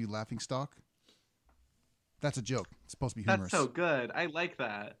that give you laughing stock? That's a joke. It's supposed to be humorous. That's so good. I like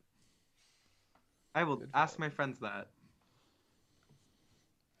that. I will ask my friends that.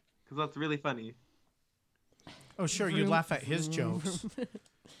 Because that's really funny. Oh, sure, you laugh at his jokes.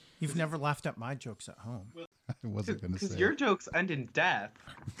 You've never laughed at my jokes at home. I wasn't going to Because say. your jokes end in death.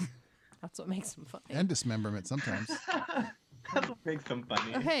 That's what makes them funny. And dismemberment sometimes. That's what makes them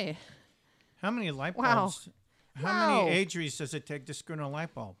funny. Okay. How many light Wow. bulbs? How Wow. many Adries does it take to screw in a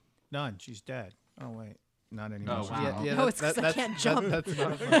light bulb? None. She's dead. Oh, wait. Not anymore. Oh, wow. Yeah, No, it's 'cause I can't jump. That's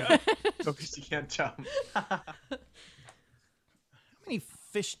not Because you can't jump. How many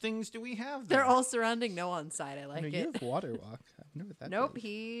fish things do we have They're there? all surrounding Noah's side. I like No, you it. have water walk. I know what that Nope, does.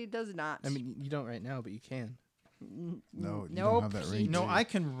 he does not. I mean, you don't right now, but you can. No, you Nope, don't have that he- ring. No, do you? I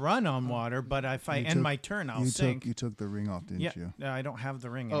can run on water, but if I You end took- my turn, I'll you sink. you took the ring off, didn't Yeah, you? I don't have the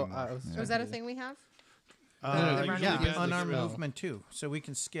ring Oh, anymore. I was. Was that a thing we have? no, Yeah, usually bad unarmed liquid. movement too. So we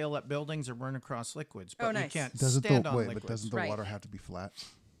can scale up buildings or run across liquids, but Oh, we nice. can't Doesn't stand the on wait? liquids. But doesn't the Right. water have to be flat?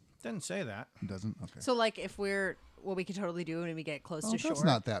 Didn't say that. It doesn't. Okay. So, like, if we're what we could totally do when we get close Oh, to shore, that's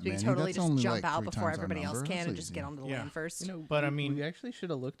not that we can many. totally That's just only, jump like, out 3 before times our everybody else number. can That's and just easy. get onto the Yeah. land first. You know, But I mean, we actually should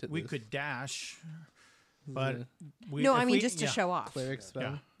have looked at We this. could dash, This but is we, no, if I mean we- just to yeah, show off. cleric spell. Yeah,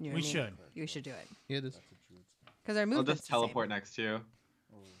 You know we what I mean? should. You should do it Yeah, this. because our I'll movement's just teleport next to you.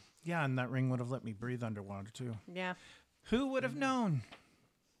 Yeah, and that ring would have let me breathe underwater too. Yeah, Who would have known?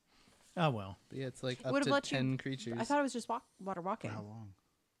 Oh well, But yeah, it's like It up would've to let you- 10 creatures. I thought it was just water walking. How long?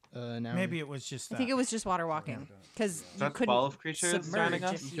 Now maybe it was just I that. think it was just water walking because you that couldn't 12 creatures submerge surrounding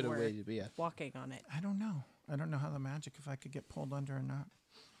us? if you you could have were waited, but yeah. walking on it. I don't know. I don't know how the magic if I could get pulled under or not.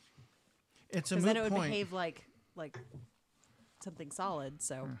 It's a Because moot then it would point. behave like something solid.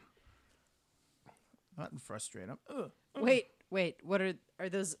 So That would frustrate him. wait, what are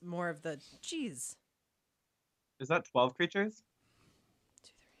those more of the? Geez, Is that 12 creatures?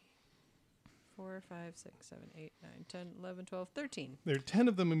 4, 5, 6, 7, 8, 9, 10, 11, 12, 13. There are 10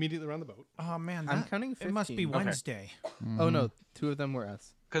 of them immediately around the boat. Oh man, I'm that- counting It must be 15. Okay. Wednesday. Oh no, 2 of them were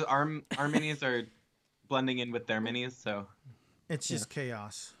us. Because our minis are blending in with their minis, so. It's just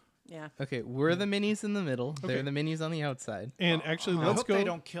chaos. Yeah. Okay, we're the minis in the middle. Okay. They're the minis on the outside. And actually, I let's hope go. they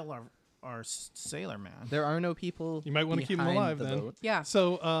don't kill our sailor man. There are no people. You might wanna keep 'em behind alive the then. boat. Yeah.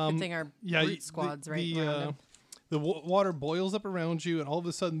 So, Good thing our yeah, brute squad's right the, around him. the water boils up around you, and all of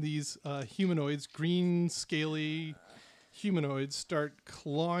a sudden, these humanoids, green, scaly humanoids, start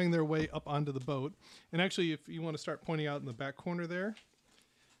clawing their way up onto the boat. And actually, if you want to start pointing out in the back corner there,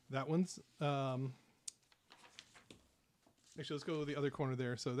 That one's actually, let's go to the other corner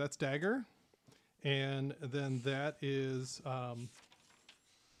there. So that's dagger, and then that is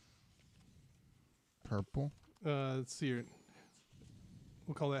Purple. let's see here.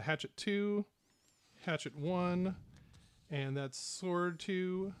 We'll call that hatchet 2, hatchet 1, and that's sword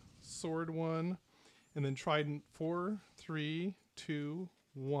 2, sword 1, and then trident 4, 3, 2,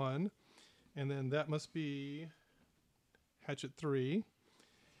 1, and then that must be hatchet 3.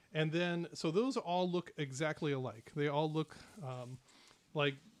 And then, so those all look exactly alike. They all look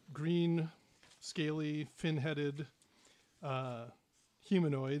like green, scaly, fin-headed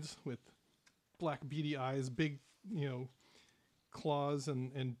humanoids with black beady eyes, big, claws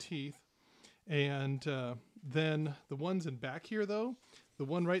and teeth. And then the ones in back here, though, the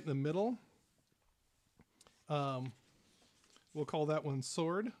one right in the middle, we'll call that one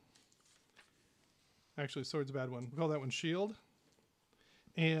sword. Actually, sword's a bad one. We'll call that one shield.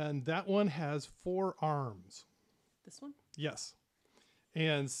 And that one has 4 arms. This one? Yes.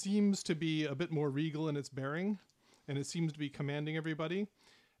 And seems to be a bit more regal in its bearing. And it seems to be commanding everybody.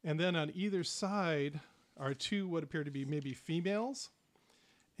 And then on either side are 2 what appear to be maybe females.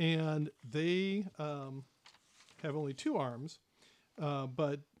 And they have only 2 arms.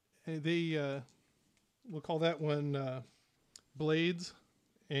 But they, we'll call that one blades.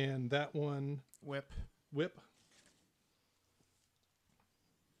 And that one Whip. whip.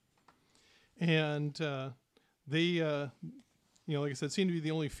 And they, like I said, seem to be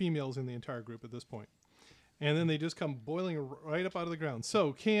the only females in the entire group at this point. And then they just come boiling right up out of the ground.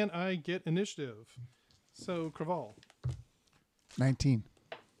 So can I get initiative? So Craval. 19.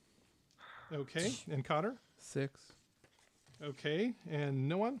 Okay. And Cotter. 6. Okay. And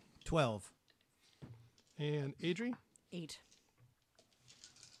no one. 12. And Adri. 8.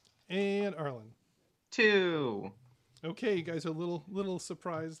 And Arlen. 2. Okay, you guys are a little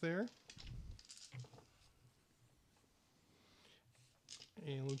surprised there.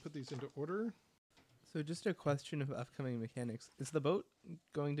 And let me put these into order. So just a question of upcoming mechanics. Is the boat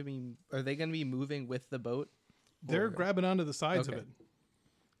going to be... Are they going to be moving with the boat? They're Or- grabbing onto the sides Okay. of it.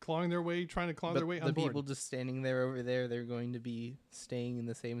 Clawing their way, trying to claw But their way the on board. people just standing there over there, they're going to be staying in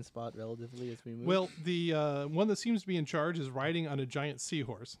the same spot relatively as we move? Well, the one that seems to be in charge is riding on a giant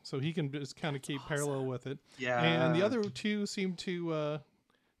seahorse, so he can just kind of keep parallel with it. Yeah. And the other 2 seem to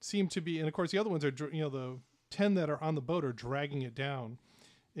be, and of course the other ones are, the 10 that are on the boat are dragging it down,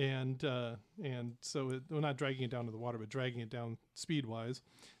 and so well, not dragging it down to the water, but dragging it down speed wise.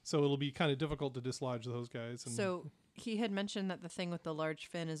 So it'll be kind of difficult to dislodge those guys. And So he had mentioned that the thing with the large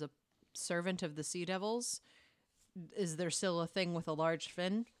fin is a servant of the Sea Devils. Is there still a thing with a large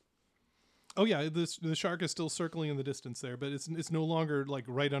fin? oh yeah, the shark is still circling in the distance there, but it's no longer like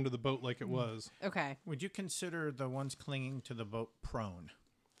right under the boat like it was. Okay. Would you consider the ones clinging to the boat prone?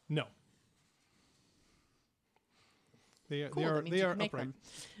 No. They Cool, are that means they you are can make upright. them.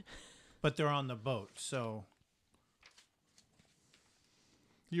 But they're on the boat, so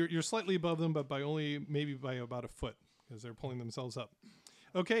You're slightly above them, but maybe by about a foot because they're pulling themselves up.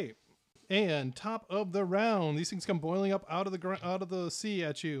 Okay, and top of the round, these things come boiling up out of the sea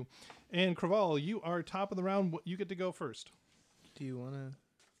at you. And Craval, you are top of the round. You get to go first. Do you want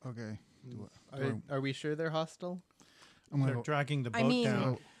to... Okay. Are we sure they're hostile? I'm they're going dragging the I boat mean-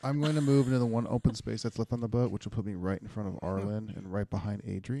 down. I'm going to move into the one open space that's left on the boat, which will put me right in front of Arlen and right behind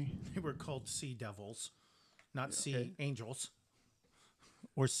Adri. They were called sea devils, not sea Okay. angels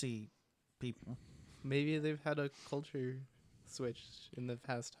or sea people. Maybe they've had a culture switch in the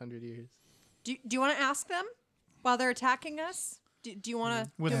past 100 years. Do you want to ask them while they're attacking us? Do you want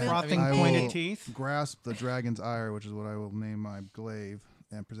to? With Yeah, frothing I pointed will teeth. grasp the dragon's ire, which is what I will name my glaive,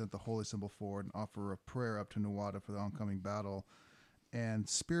 and present the holy symbol forward and offer a prayer up to Nuada for the oncoming battle. And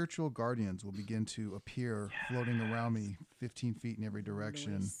spiritual guardians will begin to appear floating around me 15 feet in every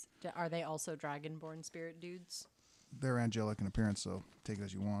direction. Are they also dragonborn spirit dudes? They're angelic in appearance, so take it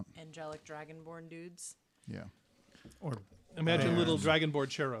as you want. Angelic dragonborn dudes? Yeah. Or Imagine little Bears. dragonboard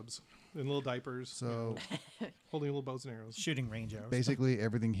cherubs in little diapers, So holding little bows and arrows. shooting range arrows. basically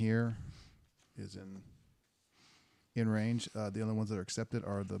everything here is in range. The only ones that are accepted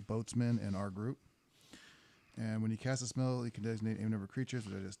are the boatsmen and our group. And when you cast a spell, you can designate any number of creatures,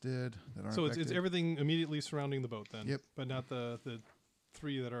 which I just did, that aren't So it's affected. everything immediately surrounding the boat then. Yep. But not the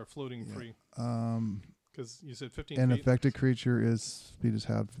 3 that are floating Yeah. free. Um, Because you said 15 An feet. affected creature is speed is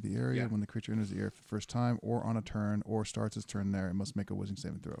halved for the area. Yeah. When the creature enters the area for the first time, or on a turn, or starts its turn there, it must make a wisdom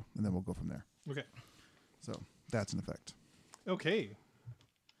saving throw, and then we'll go from there. Okay. So that's an effect. Okay.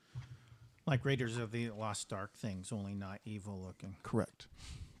 Like Raiders of the Lost Ark things, only not evil looking. Correct.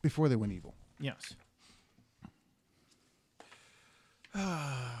 Before they went evil. Yes.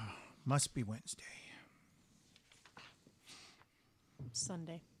 Must be Wednesday.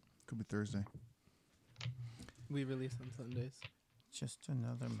 Sunday. Could be Thursday. We release on Sundays. Just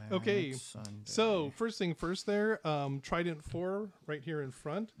another man. Okay, Sunday. So first thing first, there, Trident 4 right here in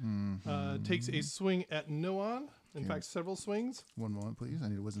front takes a swing at Noan. In fact, several swings. One moment, please. I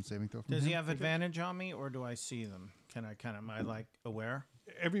need a wisdom saving throw from Does him. he have advantage on me, or do I see them? Am I like aware?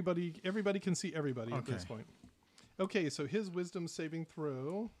 Everybody can see everybody at this Okay. point. Okay, so his wisdom saving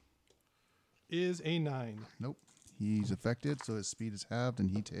throw is a 9. Nope. He's affected, so his speed is halved,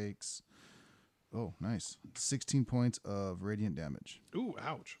 and he takes... Oh, nice. 16 points of radiant damage. Ooh,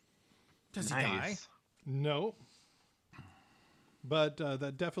 ouch. Does he die? Nice. No. But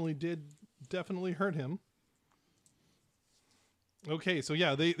that definitely hurt him. Okay, so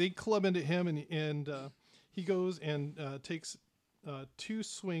yeah, they club into him, and he goes and takes 2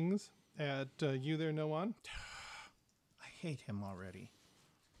 swings at you there, Noan. I hate him already.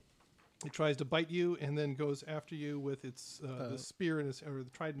 It tries to bite you and then goes after you with its the spear in his or the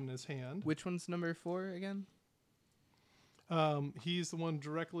trident in his hand. Which one's number 4 again? He's the one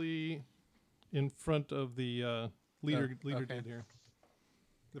directly in front of the leader okay. did here.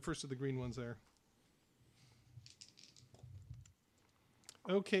 The first of the green ones there.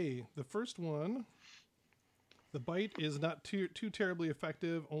 Okay, the first one. The bite is not too terribly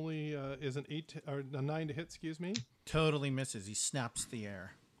effective. Only is an 8 or a 9 to hit. Excuse me. Totally misses. He snaps the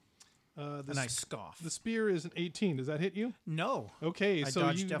air, The and I scoff. The spear is an 18. Does that hit you? No. Okay, I so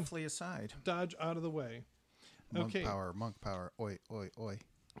dodged you deftly aside. dodge out of the way. Monk Okay. power. Oi, oi, oi.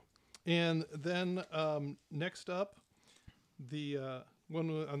 And then next up, the one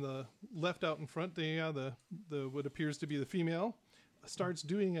on the left out in front, the what appears to be the female, starts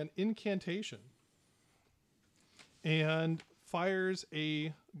doing an incantation and fires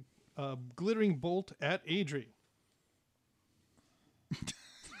a glittering bolt at Adri.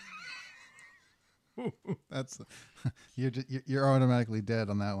 That's you're automatically dead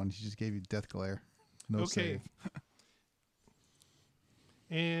on that one. She just gave you death glare. No Okay. save.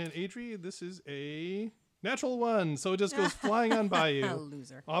 And Adri, this is a natural 1, so it just goes flying on by A you,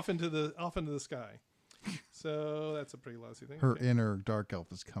 loser. off into the sky. So that's a pretty lousy thing. Her Okay. inner dark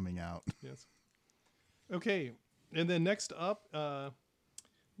elf is coming out. Yes. Okay, and then next up, the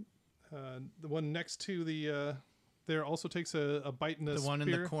one next to the there also takes a bite in the The one in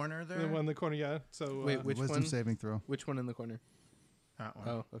spear. the corner there? The one in the corner, yeah. So Wait, which Wisdom one? saving throw. Which one in the corner? That one.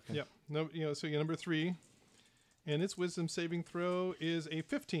 Oh, okay. Yep. No, so you're number 3, and its wisdom saving throw is a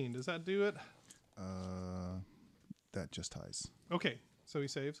 15. Does that do it? That just ties. Okay, so he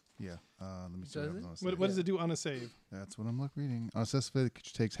saves. Yeah. Let me see Does what it? happens on a What save. does it do on a save? That's what I'm reading. On a successful, it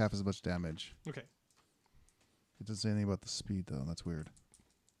takes half as much damage. Okay. It doesn't say anything about the speed though. That's weird.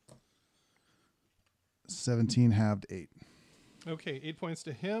 17 halved 8 Okay, 8 points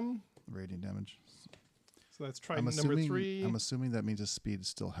to him. radiant damage. So that's I'm trident number assuming 3. I'm assuming that means his speed is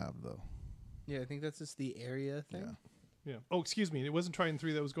still halved though. Yeah, I think that's just the area thing. Yeah. Yeah. Oh, excuse me. It wasn't trident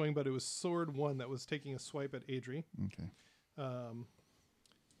 3 that was going, but it was sword 1 that was taking a swipe at Adri. Okay.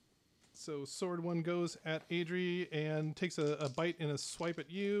 So sword 1 goes at Adri and takes a bite and a swipe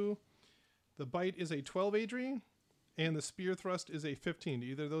at you. The bite is a 12, Adri, and the spear thrust is a 15. Do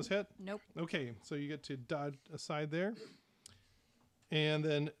either of those hit? Nope. Okay, so you get to dodge aside there. And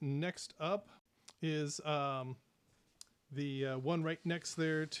then next up is the one right next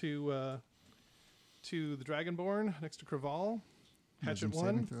there to the Dragonborn, next to Craval. Hatchet Wisdom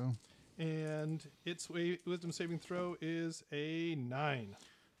saving 1. throw. And its wisdom saving throw is a 9.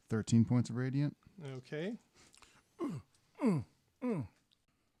 13 points of radiant. Okay.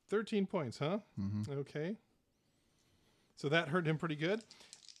 13 points, huh? Mm-hmm. Okay. So that hurt him pretty good.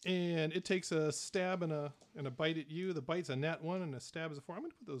 And it takes a stab and a bite at you. The bite's a nat 1 and a stab is a 4. I'm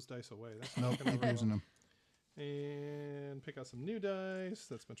going to put those dice away. That's not Nope, gonna keep roll. using them. And pick out some new dice.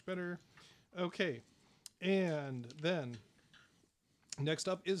 That's much better. Okay. And then next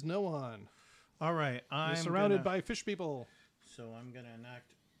up is Noan. All right. I'm You're surrounded gonna- by fish people. So I'm going to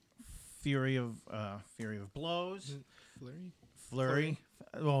enact Fury of Blows. Flurry.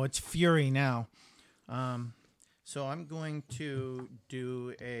 Well, it's Fury now. So I'm going to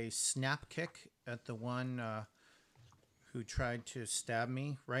do a snap kick at the one who tried to stab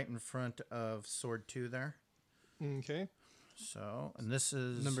me right in front of Sword 2 there. Okay. So, and this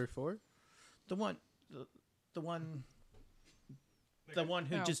is Number 4? the one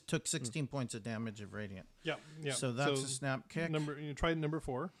who Ow. just took 16 points of damage of radiant. Yeah. Yeah. So that's a snap kick. You tried number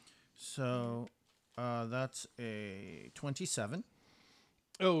 4. So that's a 27.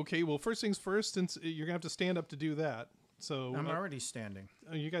 Oh, okay. Well, first things first, since you're gonna have to stand up to do that. So I'm already standing.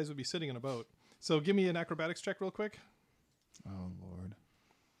 you guys would be sitting in a boat. So give me an acrobatics check real quick. Oh Lord.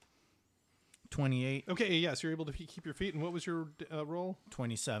 28, Okay, yes, you're able to keep your feet. And what was your roll?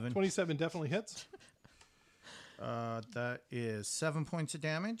 27. 27 definitely hits. That is 7 points of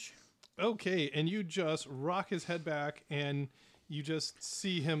damage. Okay, and you just rock his head back, and you just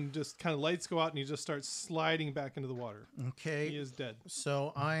see him just kind of lights go out, and he just starts sliding back into the water. He Okay. is dead.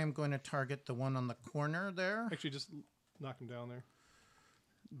 So I am going to target the one on the corner there. Actually, just knock him down there.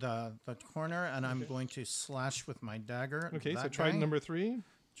 The corner, and I'm going to slash with my dagger. at Okay, so that trident guy. number 3.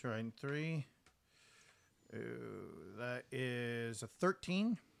 Trident 3. That is a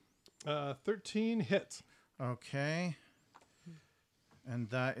 13. 13 hits. Okay. And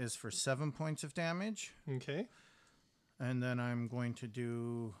that is for 7 points of damage. Okay. And then I'm going to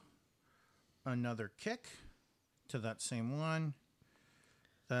do another kick to that same one.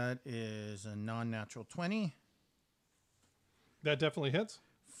 That is a non-natural 20 That definitely hits.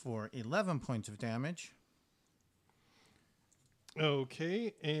 for 11 points of damage.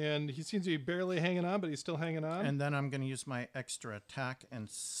 Okay, and he seems to be barely hanging on, but he's still hanging on. And then I'm going to use my extra attack and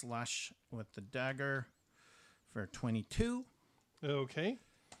slash with the dagger for 22 Okay.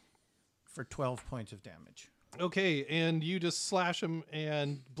 for 12 points of damage. Okay, and you just slash him,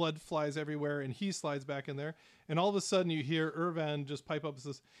 and blood flies everywhere, and he slides back in there. And all of a sudden, you hear Irvan just pipe up and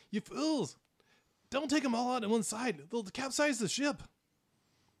says, "You fools! Don't take them all out on one side. They'll capsize the ship."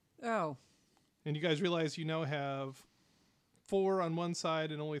 Oh. And you guys realize you now have 4 on one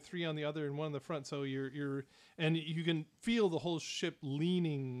side and only 3 on the other, and 1 in the front. So you're and you can feel the whole ship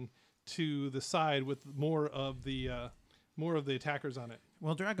leaning to the side with more of the attackers on it.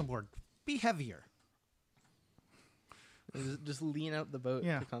 Well, Dragonborn, be heavier. Just lean out the boat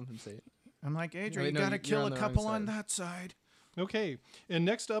Yeah. to compensate. I'm like, Adrian, Wait, you no, got to you're kill on a the wrong couple on side. that side. Okay, and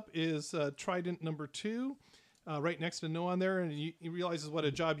next up is Trident number 2, right next to Noan there, and he realizes what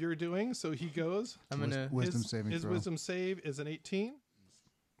a job you're doing, so he goes. I'm gonna. Wisdom his, saving his throw. wisdom save is an 18.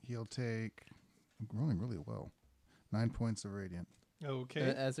 He'll take. I'm rolling really well. 9 points of radiant. Okay,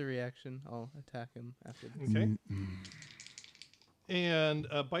 As a reaction, I'll attack him after this. okay, and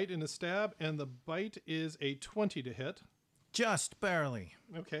a bite and a stab, and the bite is a 20 to hit. Just barely.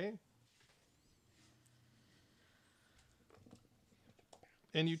 Okay.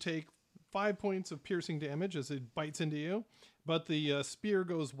 And you take 5 points of piercing damage as it bites into you, but the spear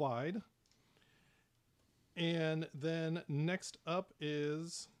goes wide. And then next up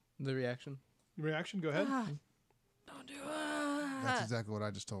is The reaction. reaction. Go ahead. Don't do That's it. exactly what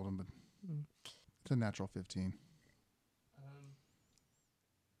I just told him, but it's a natural 15.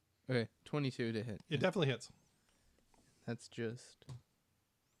 Okay, 22 to hit. It definitely hits. That's just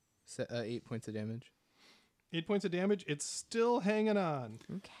 8 points of damage. 8 points of damage. It's still hanging on.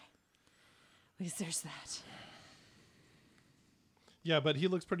 Okay. At least there's that. Yeah, but he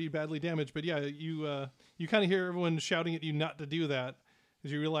looks pretty badly damaged. But yeah, you kind of hear everyone shouting at you not to do that,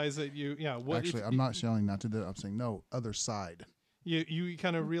 as you realize that Actually, I'm not yelling not to do it. I'm saying no, other side. You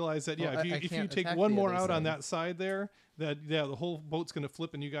kind of realize that Well, if I you can't take attack one the more other out on side. that side there, the whole boat's going to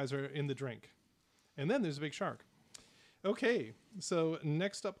flip and you guys are in the drink. And then there's a big shark. Okay, so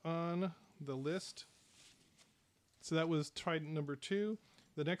next up on the list, so that was Trident number 2.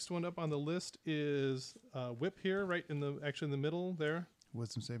 The next one up on the list is Whip here, right in the middle there,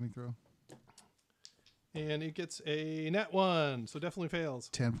 Wisdom saving throw. and it gets a nat 1, so definitely fails.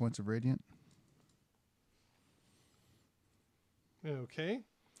 10 points of radiant. Okay.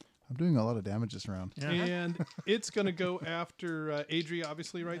 I'm doing a lot of damage this round. Yeah. And it's going to go after Adri,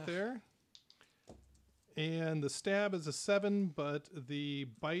 obviously, right there. And the stab is a 7, but the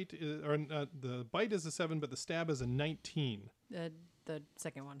bite is, the bite is a 7, but the stab is a 19. The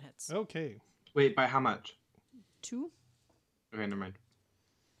second one hits. Okay. Wait, by how much? 2? Okay, never mind.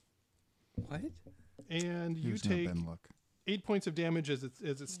 What? And you Here's no take Ben look. 8 points of damage as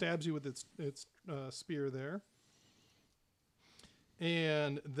it stabs you with its spear there.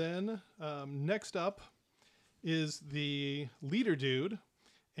 And then next up is the leader dude,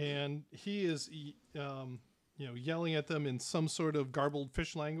 and he is yelling at them in some sort of garbled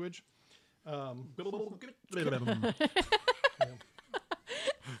fish language.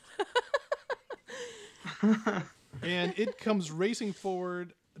 And it comes racing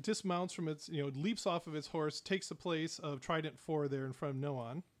forward, dismounts from its, leaps off of its horse, takes the place of Trident 4 there in front of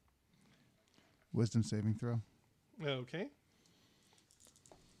Noan. Wisdom saving throw. Okay.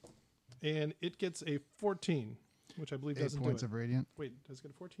 And it gets a 14, which I believe 8 doesn't do points it. of radiant. Wait, does it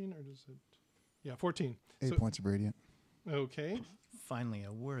get a 14 or does it? Yeah, 14. 8 So- points of radiant. Okay. Finally,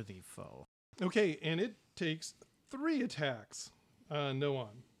 a worthy foe. Okay, and it takes 3 attacks on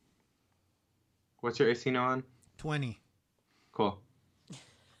Noan. What's your AC now on? 20. Cool.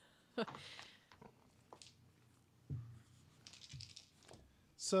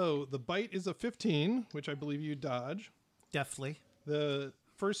 So the bite is a 15, which I believe you dodge. Deftly. The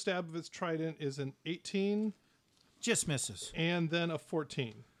first stab of its trident is an 18, Just misses. and then a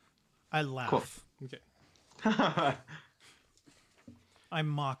 14. I laugh. Okay. I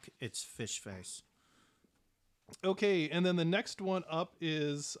mock its fish face. Okay, and then the next one up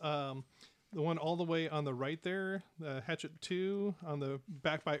is the one all the way on the right there, the Hatchet 2 on the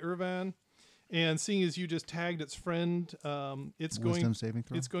back by Irvan. And seeing as you just tagged its friend, it's Wisdom saving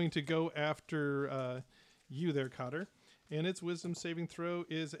throw? It's going to go after you there, Cotter. And its wisdom saving throw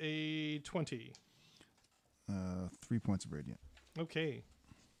is a 20. 3 points of radiant. Okay.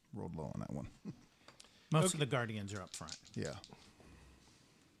 Rolled low on that one. Most of the guardians are up front. Yeah.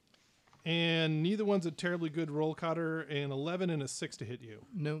 And neither one's a terribly good roll, Cotter. An 11 and a 6 to hit you.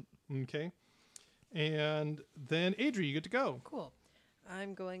 Nope. Okay. And then Adri, you get to go. Cool.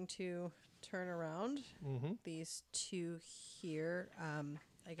 I'm going to turn around Mm-hmm. these two here.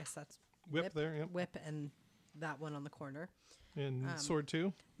 I guess that's Whip there, yep. Whip and that one on the corner. And sword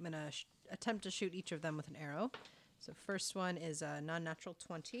 2. I'm going to attempt to shoot each of them with an arrow. So first one is a non-natural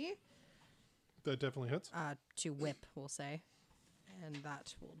 20 That definitely hits. to whip, we'll say. And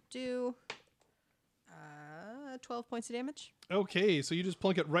that will do 12 points of damage. Okay, so you just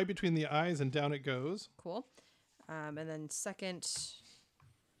plunk it right between the eyes and down it goes. Cool. And then second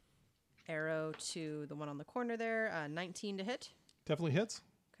arrow to the one on the corner there, 19 to hit. Definitely hits.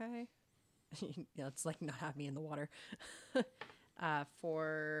 Okay. Yeah, it's like not have me in the water.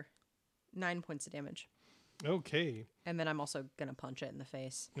 For 9 points of damage. Okay. And then I'm also going to punch it in the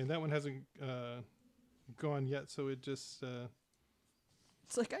face. And that one hasn't gone yet, so it just...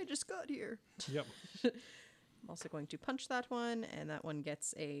 It's like, I just got here. Yep. I'm also going to punch that one, and that one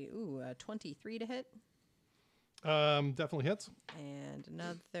gets a 23 to hit. Definitely hits. And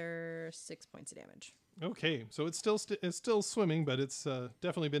another 6 points of damage. Okay, so it's still swimming, but it's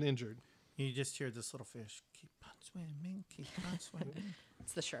definitely been injured. You just hear this little fish, keep on swimming, keep on swimming.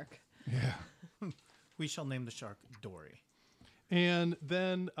 It's the shark. Yeah. We shall name the shark Dory. And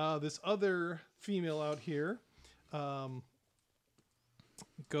then this other female out here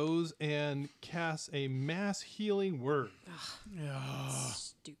goes and casts a mass healing word.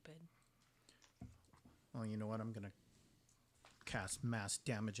 Stupid. Well, you know what? I'm going to cast mass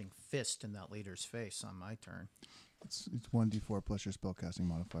damaging fist in that leader's face on my turn. It's 1d4 plus your spellcasting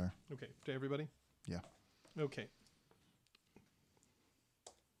modifier. Okay, to everybody? Yeah. Okay.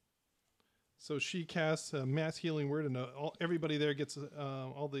 So she casts a mass healing word, and everybody there gets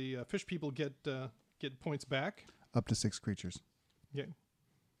all the fish people get points back. Up to 6 creatures. Yeah,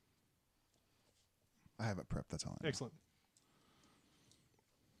 I have it prepped. That's all I know. excellent.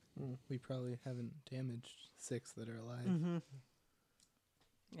 We probably haven't damaged 6 that are alive. Mm-hmm.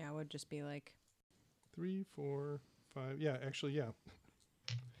 Yeah, it would just be like... 3, 4, 5. Yeah, actually, yeah.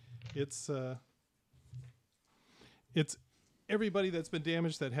 It's everybody that's been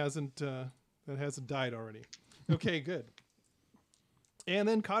damaged that hasn't died already. Okay, good. And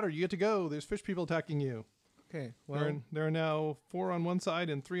then Cotter, you get to go. There's fish people attacking you. Okay, well, There are now 4 on one side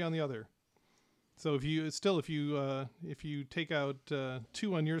and 3 on the other. So if you take out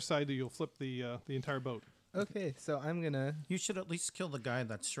 2 on your side, you'll flip the entire boat. okay, so I'm gonna. You should at least kill the guy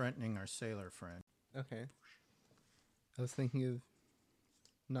that's threatening our sailor friend. Okay. I was thinking of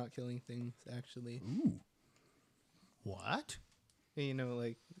not killing things, actually. Ooh. What? You know,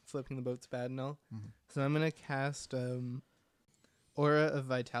 like flipping the boat's bad and all. Mm-hmm. So I'm gonna cast Aura of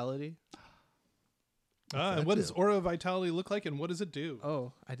Vitality. And what does Aura of Vitality look like, and what does it do?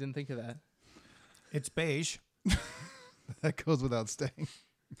 Oh, I didn't think of that. It's beige. That goes without saying.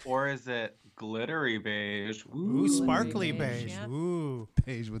 Or is it glittery beige? Ooh, sparkly beige, beige. yeah. Ooh.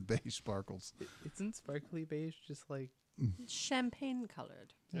 Beige with beige sparkles. Isn't sparkly beige just like? Champagne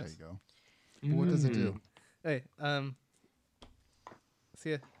colored. There you go. What does it do? Hey,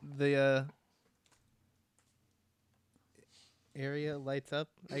 see, the area lights up,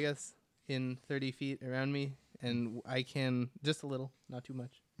 I guess, in 30 feet around me, and I can just a little, not too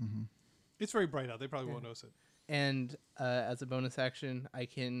much. Mm-hmm. It's very bright out. They probably won't notice it. And as a bonus action, I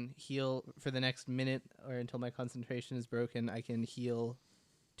can heal for the next minute or until my concentration is broken. I can heal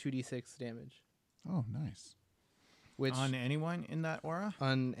 2d6 damage. Oh, nice. Which On anyone in that aura?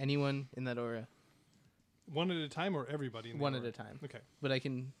 on anyone in that aura, One at a time, or everybody? In the one aura? at a time. Okay. But I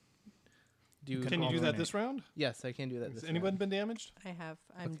can do. Can you do that alternate. this round? Yes, I can do that. Has This anyone round. been damaged? I have.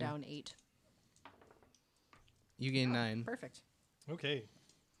 I'm Okay. down 8. You gain 9. Perfect. Okay.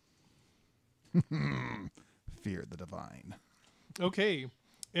 Fear the divine. Okay.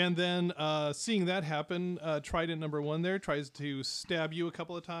 And then seeing that happen, Trident number 1 there tries to stab you a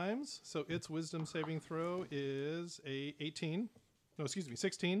couple of times. So its wisdom saving throw is a 18. No, excuse me,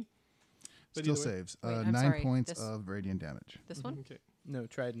 16. But Still either way- saves. Wait, I'm 9 sorry, points this- of radiant damage. This one? Okay. No,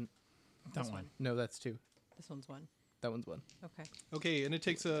 trident. That This one. No, that's 2. This one's 1. That one's 1. Okay. Okay, and it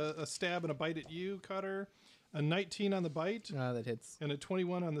takes a stab and a bite at you, Cutter. A 19 on the bite That hits. and a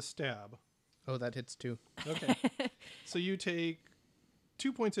 21 on the stab. Oh, that hits 2. Okay. So you take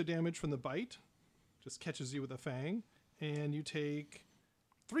 2 points of damage from the bite, just catches you with a fang, and you take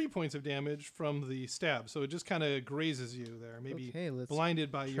 3 points of damage from the stab. So it just kind of grazes you there, maybe Okay, let's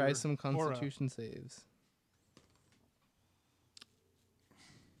blinded by try your some aura. Constitution saves.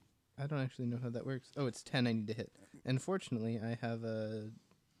 I don't actually know how that works. Oh, it's 10 I need to hit. And fortunately, I have a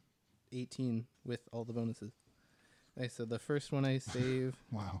 18 with all the bonuses. Okay, so the first one I save,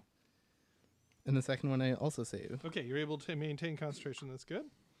 Wow. and the second one I also save. Okay, you're able to maintain concentration. That's good.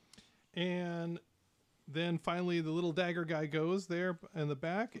 And then finally, the little dagger guy goes there in the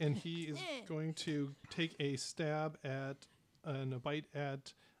back, and he is going to take a stab at and a bite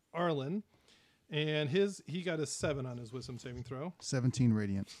at Arlen. And he got a 7 on his wisdom saving throw. 17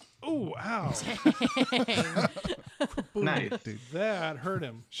 radiant. Oh, ow. Nice. Dude, That hurt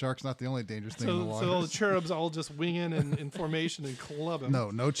him. shark's not the only dangerous thing in the So, water. so all the cherubs all just wing in formation and club him.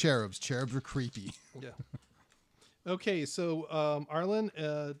 No cherubs. Cherubs are creepy. Yeah. Okay, so Arlen,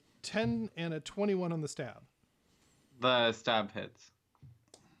 10 and a 21 on the stab. The stab hits.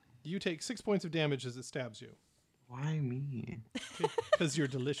 You take 6 points of damage as it stabs you Why me? because you're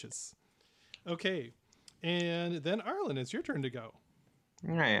delicious. Okay, and then Arlen, it's your turn to go.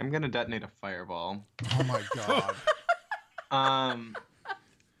 All right, I'm gonna detonate a fireball. Oh my god.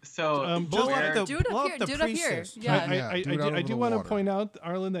 So blow where- up the- Do it blow up up here. the Do it up here. priestess. Yeah. Yeah, do it out I over do the want to water. point out,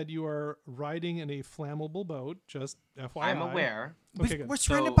 Arlen, that you are riding in a flammable boat. Just FYI. I'm aware. Okay, good. We're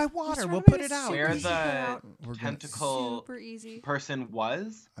surrounded So- by water. We'll put it out. Where Super the We're gonna- tentacle Super easy. person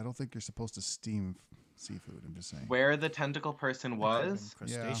was, I don't think you're supposed to steam seafood. I'm just saying. where the tentacle person was,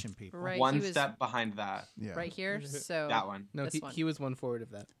 Crustacean people. Right. one he was step behind that. Yeah. right here. So That one. No, This one. he was 1 forward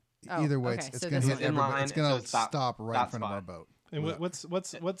of that. Oh, Either way, okay, it's so gonna this hit one. In everybody. line, It's gonna so stop stop right that in front of our spot. boat. And what's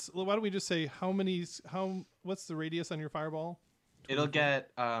why don't we just say what's the radius on your fireball? It'll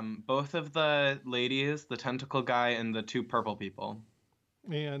get both of the ladies, the tentacle guy, and the 2 purple people.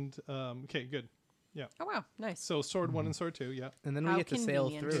 And okay, good. Oh wow, nice. So sword 1 and sword 2, yeah. And then How we get to sail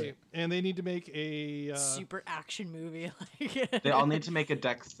convenient. through Okay, it. and they need to make a Super action movie. Like They all need to make a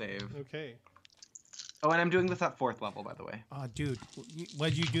dex save. okay. Oh, and I'm doing this at 4th level, by the way. Oh, dude,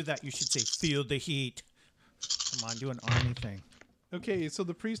 when you do that, you should say, feel the heat. Come on, do an army thing. Okay, so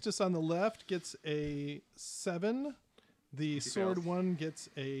the priestess on the left gets a 7. The sword fails. 1 gets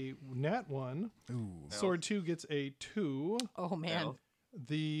a nat 1. Ooh. Sword 2 gets a 2. oh man. Failed.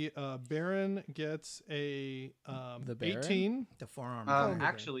 The Baron gets a The Baron? 18. The forearm.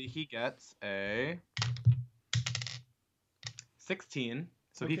 Actually, he gets a 16,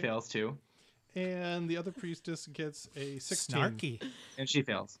 so he Okay. fails too, And the other priestess gets a 16. Snarky. and she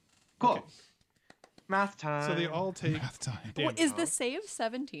fails. Cool. Okay. Math time. So they all take Math time. Well, damage. is the save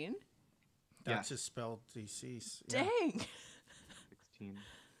 17? That's Yeah. his spell DCs. Yeah. Dang. 16,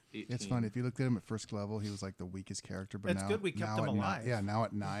 18. It's funny if you looked at him at first level, he was like the weakest character. But It's now, good we kept now him at alive. Yeah, now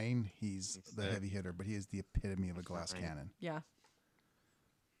at 9, he's the sick. heavy hitter, but he is the epitome of a glass Fine. cannon. Yeah.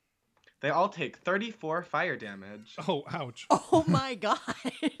 They all take 34 fire damage. Oh, ouch. Oh my god.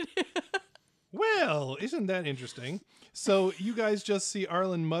 Well, isn't that interesting? So you guys just see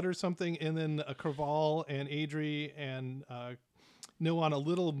Arlen mutter something, and then Craval and Adri and on a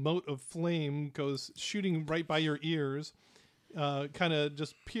little mote of flame goes shooting right by your ears. Kind of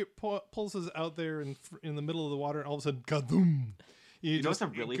just pulses out there in the middle of the water, and all of a sudden, kadoom! You know what's a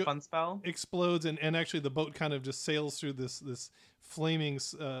really fun spell? Explodes, and actually the boat kind of just sails through this flaming,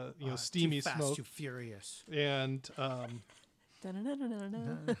 steamy too fast, smoke. Too furious. And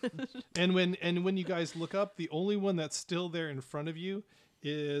Da-na-na-na-na-na. And when you guys look up, the only one that's still there in front of you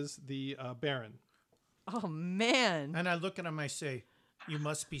is the Baron. Oh man. And I look at him, I say, you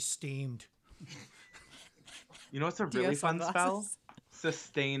must be steamed. You know what's a Do you really have fun spell? sunglasses?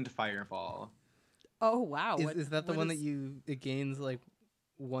 Sustained fireball. Oh wow. Is that the what one that is- it gains like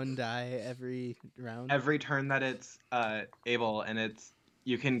 1 die every round? Every turn that it's able, and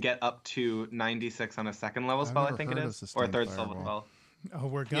you can get up to 96 on a 2nd level I've spell, I never think it heard of is, or a sustained 3rd level fireball. spell. Oh,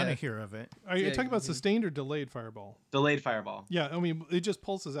 we're gonna Yeah. hear of it. Are you Yeah, talking about you- sustained or delayed fireball? Delayed fireball. Yeah, I mean, it just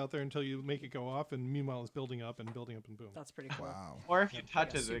pulses out there until you make it go off, and meanwhile it's building up and building up and boom. That's pretty cool. Wow. Or if you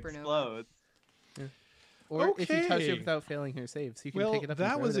touch it, it Supernova. explodes. Or if you touch Okay. it without failing her saves, you can Well, pick it up. and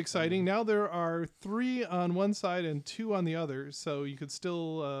that throw was it at exciting. someone. Now there are 3 on one side and 2 on the other, so you could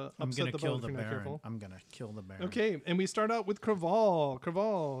still I'm upset gonna the kill boat the if you're not Baron. careful. I'm gonna kill the Baron. Okay, and we start out with Craval.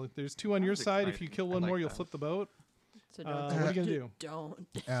 Craval, there's 2 on That your was side. If you exciting. kill I one like more, you'll that. flip the boat. So what don't. are you gonna do? Don't.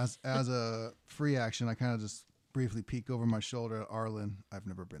 As a free action, I kind of just briefly peek over my shoulder at Arlen. I've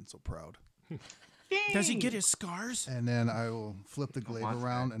never been so proud. Does he get his scars? And then I will flip the glaive monster.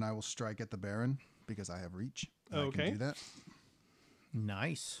 around and I will strike at the Baron because I have reach. And I Okay. can do that.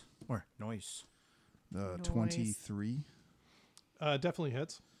 Nice. Or noise. The Nice. 23. Definitely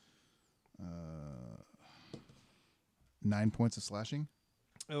hits. 9 points of slashing.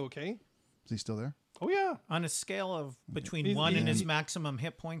 Okay. Is he still there? Oh yeah. On a scale of between He's- 1 and his he- maximum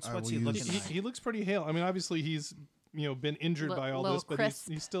hit points, I what's will he use- looking at? He looks pretty hale. I mean, obviously he's been injured by all Little this, but crisp.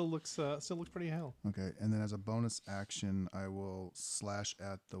 he still looks pretty hale. Okay. And then as a bonus action, I will slash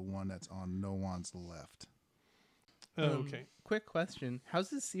at the one that's on no one's left. Okay. Quick question: how's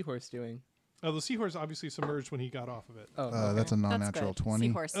this seahorse doing? Oh, the seahorse obviously submerged when he got off of it. Oh, That's a That's non-natural good. 20.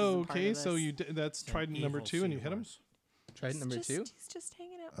 Seahorse is a part Okay, of so this. that's trident number Evil 2, and you hit him. seahorse. trident number 2. He's just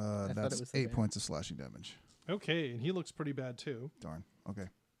hanging out. thought it That's was the 8 Baron. points of slashing damage. Okay, and he looks pretty bad too. Darn. Okay.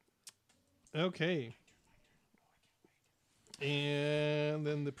 Okay. And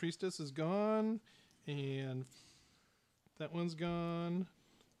then the priestess is gone, and that one's gone,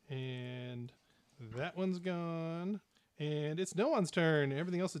 and that one's gone, and it's no one's turn.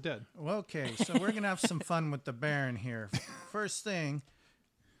 Everything else is dead. Well, okay, so we're going to have some fun with the Baron here. First thing,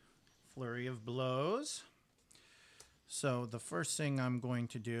 flurry of blows. So the first thing I'm going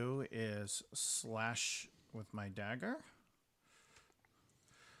to do is slash with my dagger.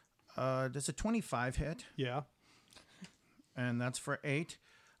 Does a 25 hit? Yeah. And that's for 8.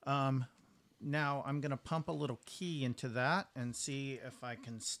 Now I'm going to pump a little key into that and see if I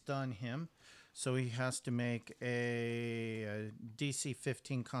can stun him. So he has to make a DC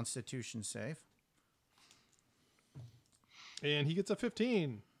 15 Constitution save. And he gets a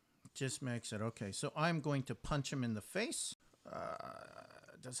 15. Just makes it. Okay, so I'm going to punch him in the face.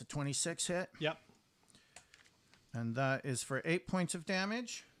 Does a 26 hit? Yep. And that is for 8 points of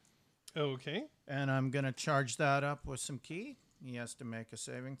damage. Okay. And I'm going to charge that up with some key. He has to make a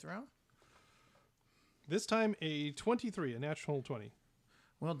saving throw. This time a 23, a natural 20.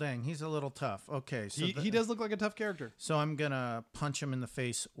 Well, dang, he's a little tough. Okay, so He does look like a tough character. So I'm going to punch him in the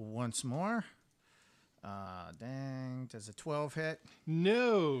face once more. Dang, does a 12 hit?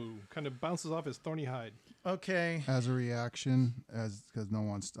 No. Kind of bounces off his thorny hide. Okay. As a reaction, because no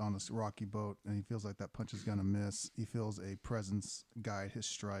one's on this rocky boat, and he feels like that punch is gonna miss, he feels a presence guide his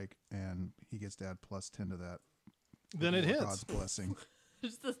strike, and he gets to add +10 to that. Then it with hits. God's blessing.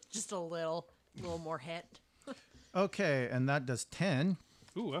 Just a little more hit. Okay, and that does 10.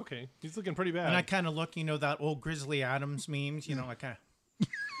 Ooh, okay. He's looking pretty bad. And I kind of look, that old Grizzly Adams memes, I kind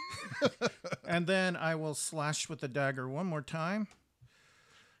of. And then I will slash with the dagger one more time.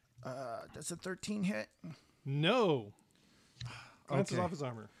 Does a 13 hit? No. Glances Okay. off his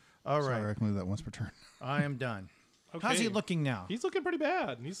armor. All Sorry, right, I can do that once per turn. I am done. Okay. How's he looking now? He's looking pretty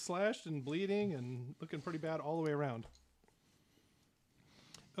bad. He's slashed and bleeding and looking pretty bad all the way around.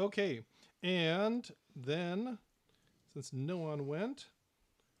 Okay. And then, since no one went,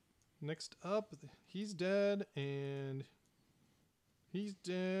 next up, he's dead and he's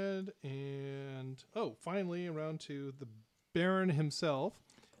dead. And, finally, around to the Baron himself.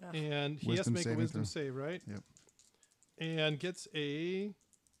 And he has to Wisdom make a saving wisdom throw. save, right? Yep. And gets a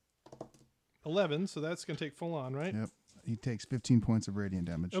 11, so that's going to take full on, right? Yep. He takes 15 points of radiant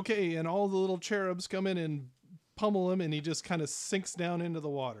damage. Okay, and all the little cherubs come in and pummel him, and he just kind of sinks down into the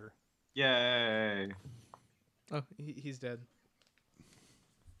water. Yay! Oh, he's dead.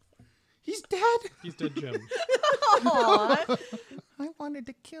 He's dead. He's dead, Jim. Aw. I wanted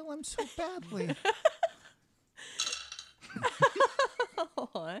to kill him so badly.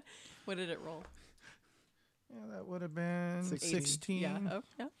 Aw. What did it roll? Yeah, that would have been 16. Yeah. Oh,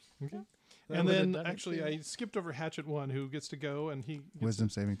 yeah. Okay. That And would've then, done it actually, too. I skipped over Hatchet 1, who gets to go, and he gets Wisdom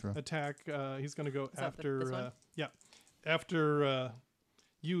saving throw. to attack. He's going to go that this after... one? after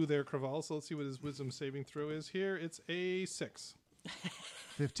you there, Craval. So let's see what his wisdom saving throw is here. It's a 6.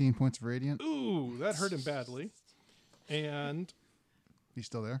 15 points of radiant. Ooh, that hurt him badly. And He's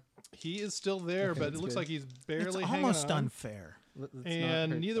still there. he is still there, Okay, but it that's looks good. like he's It's barely hanging almost on. unfair. Let's not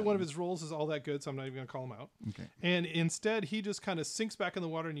And hurt neither one of them. his rolls is all that good, so I'm not even going to call him out. Okay. And instead, he just kind of sinks back in the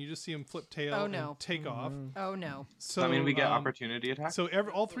water, and you just see him flip tail Oh, no. and take off. Oh no. So So, I mean, we get um, opportunity attack. So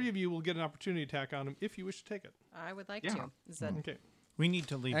all three of you will get an opportunity attack on him if you wish to take it. I would like Yeah. to. Is that Okay. We need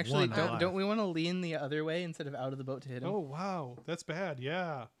to leave Actually, one don't alive. don't we want to lean the other way instead of out of the boat to hit him? Oh wow, that's bad.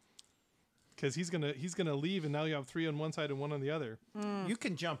 Yeah. Because he's gonna leave, and now you have 3 on one side and 1 on the other. You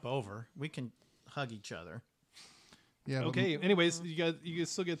can jump over. We can hug each other. Yeah. but Okay. Anyways, you guys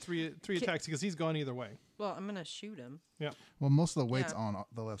still get three attacks because he's gone either way. Well, I'm gonna shoot him. Well, most of the weight's Yeah. on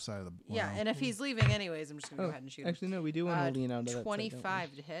the left side of the. Yeah, well, and if he's leaving anyways, I'm just gonna go ahead and shoot him. Actually, no, we do want to lean out of that. side, don't we?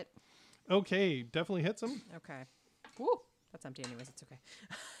 25 to hit. Okay, definitely hits him. Okay. Woo. That's empty anyways. It's okay.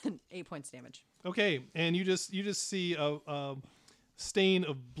 8 points damage. Okay, and you just see a stain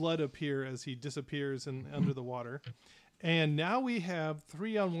of blood appear as he disappears under the water. And now we have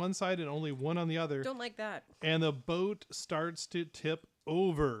 3 on one side and only 1 on the other. Don't like that. And the boat starts to tip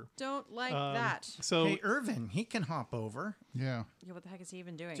over. Don't like that. So Hey, Irvin, he can hop over. yeah. Yeah, what the heck is he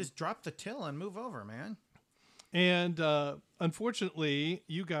even doing? Just drop the till and move over, man. and unfortunately,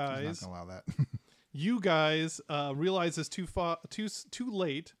 you He's not guys gonna allow that. realize it's too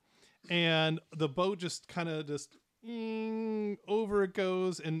late, and the boat just kind of over it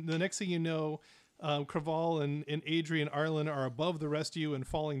goes, and the next thing you know, Craval and Adrian Arlen are above the rest of you and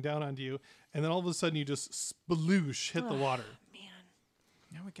falling down onto you, and then all of a sudden you just sploosh hit the water. Man.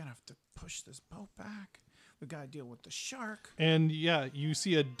 Now we're gonna have to push this boat back. We gotta deal with the shark. And yeah, you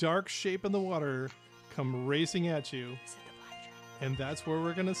see a dark shape in the water come racing at you, Is it the black shark? and that's where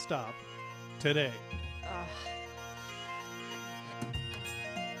we're gonna stop today. Ugh.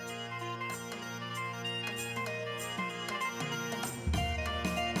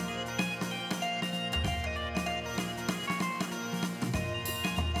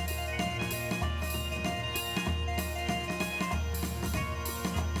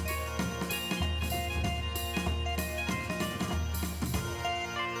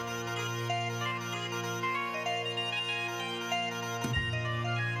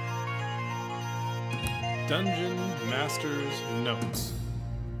 Dungeon Master's Notes.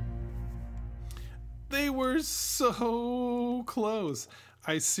 They were so close.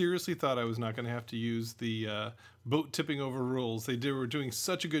 I seriously thought I was not going to have to use the boat tipping over rules. Were doing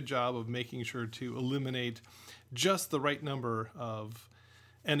such a good job of making sure to eliminate just the right number of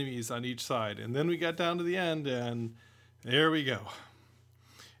enemies on each side. And then we got down to the end, and there we go.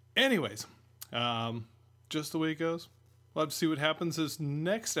 Anyways, just the way it goes. We'll have to see what happens this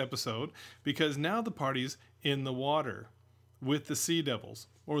next episode, because now the party's in the water with the sea devils,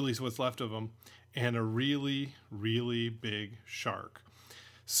 or at least what's left of them, and a really, really big shark.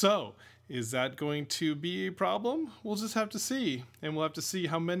 So, is that going to be a problem? We'll just have to see, and we'll have to see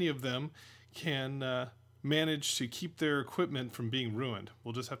how many of them can manage to keep their equipment from being ruined.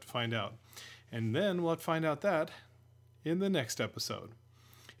 We'll just have to find out. And then we'll have to find out that in the next episode.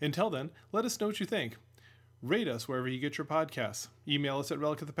 Until then, let us know what you think. Rate us wherever you get your podcasts. Email us at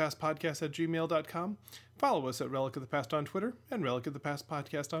relicofthepastpodcast@gmail.com. Follow us at Relic of the Past on Twitter and Relic of the Past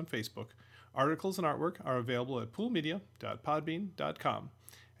Podcast on Facebook. Articles and artwork are available at poolmedia.podbean.com.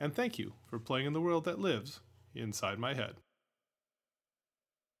 And thank you for playing in the world that lives inside my head.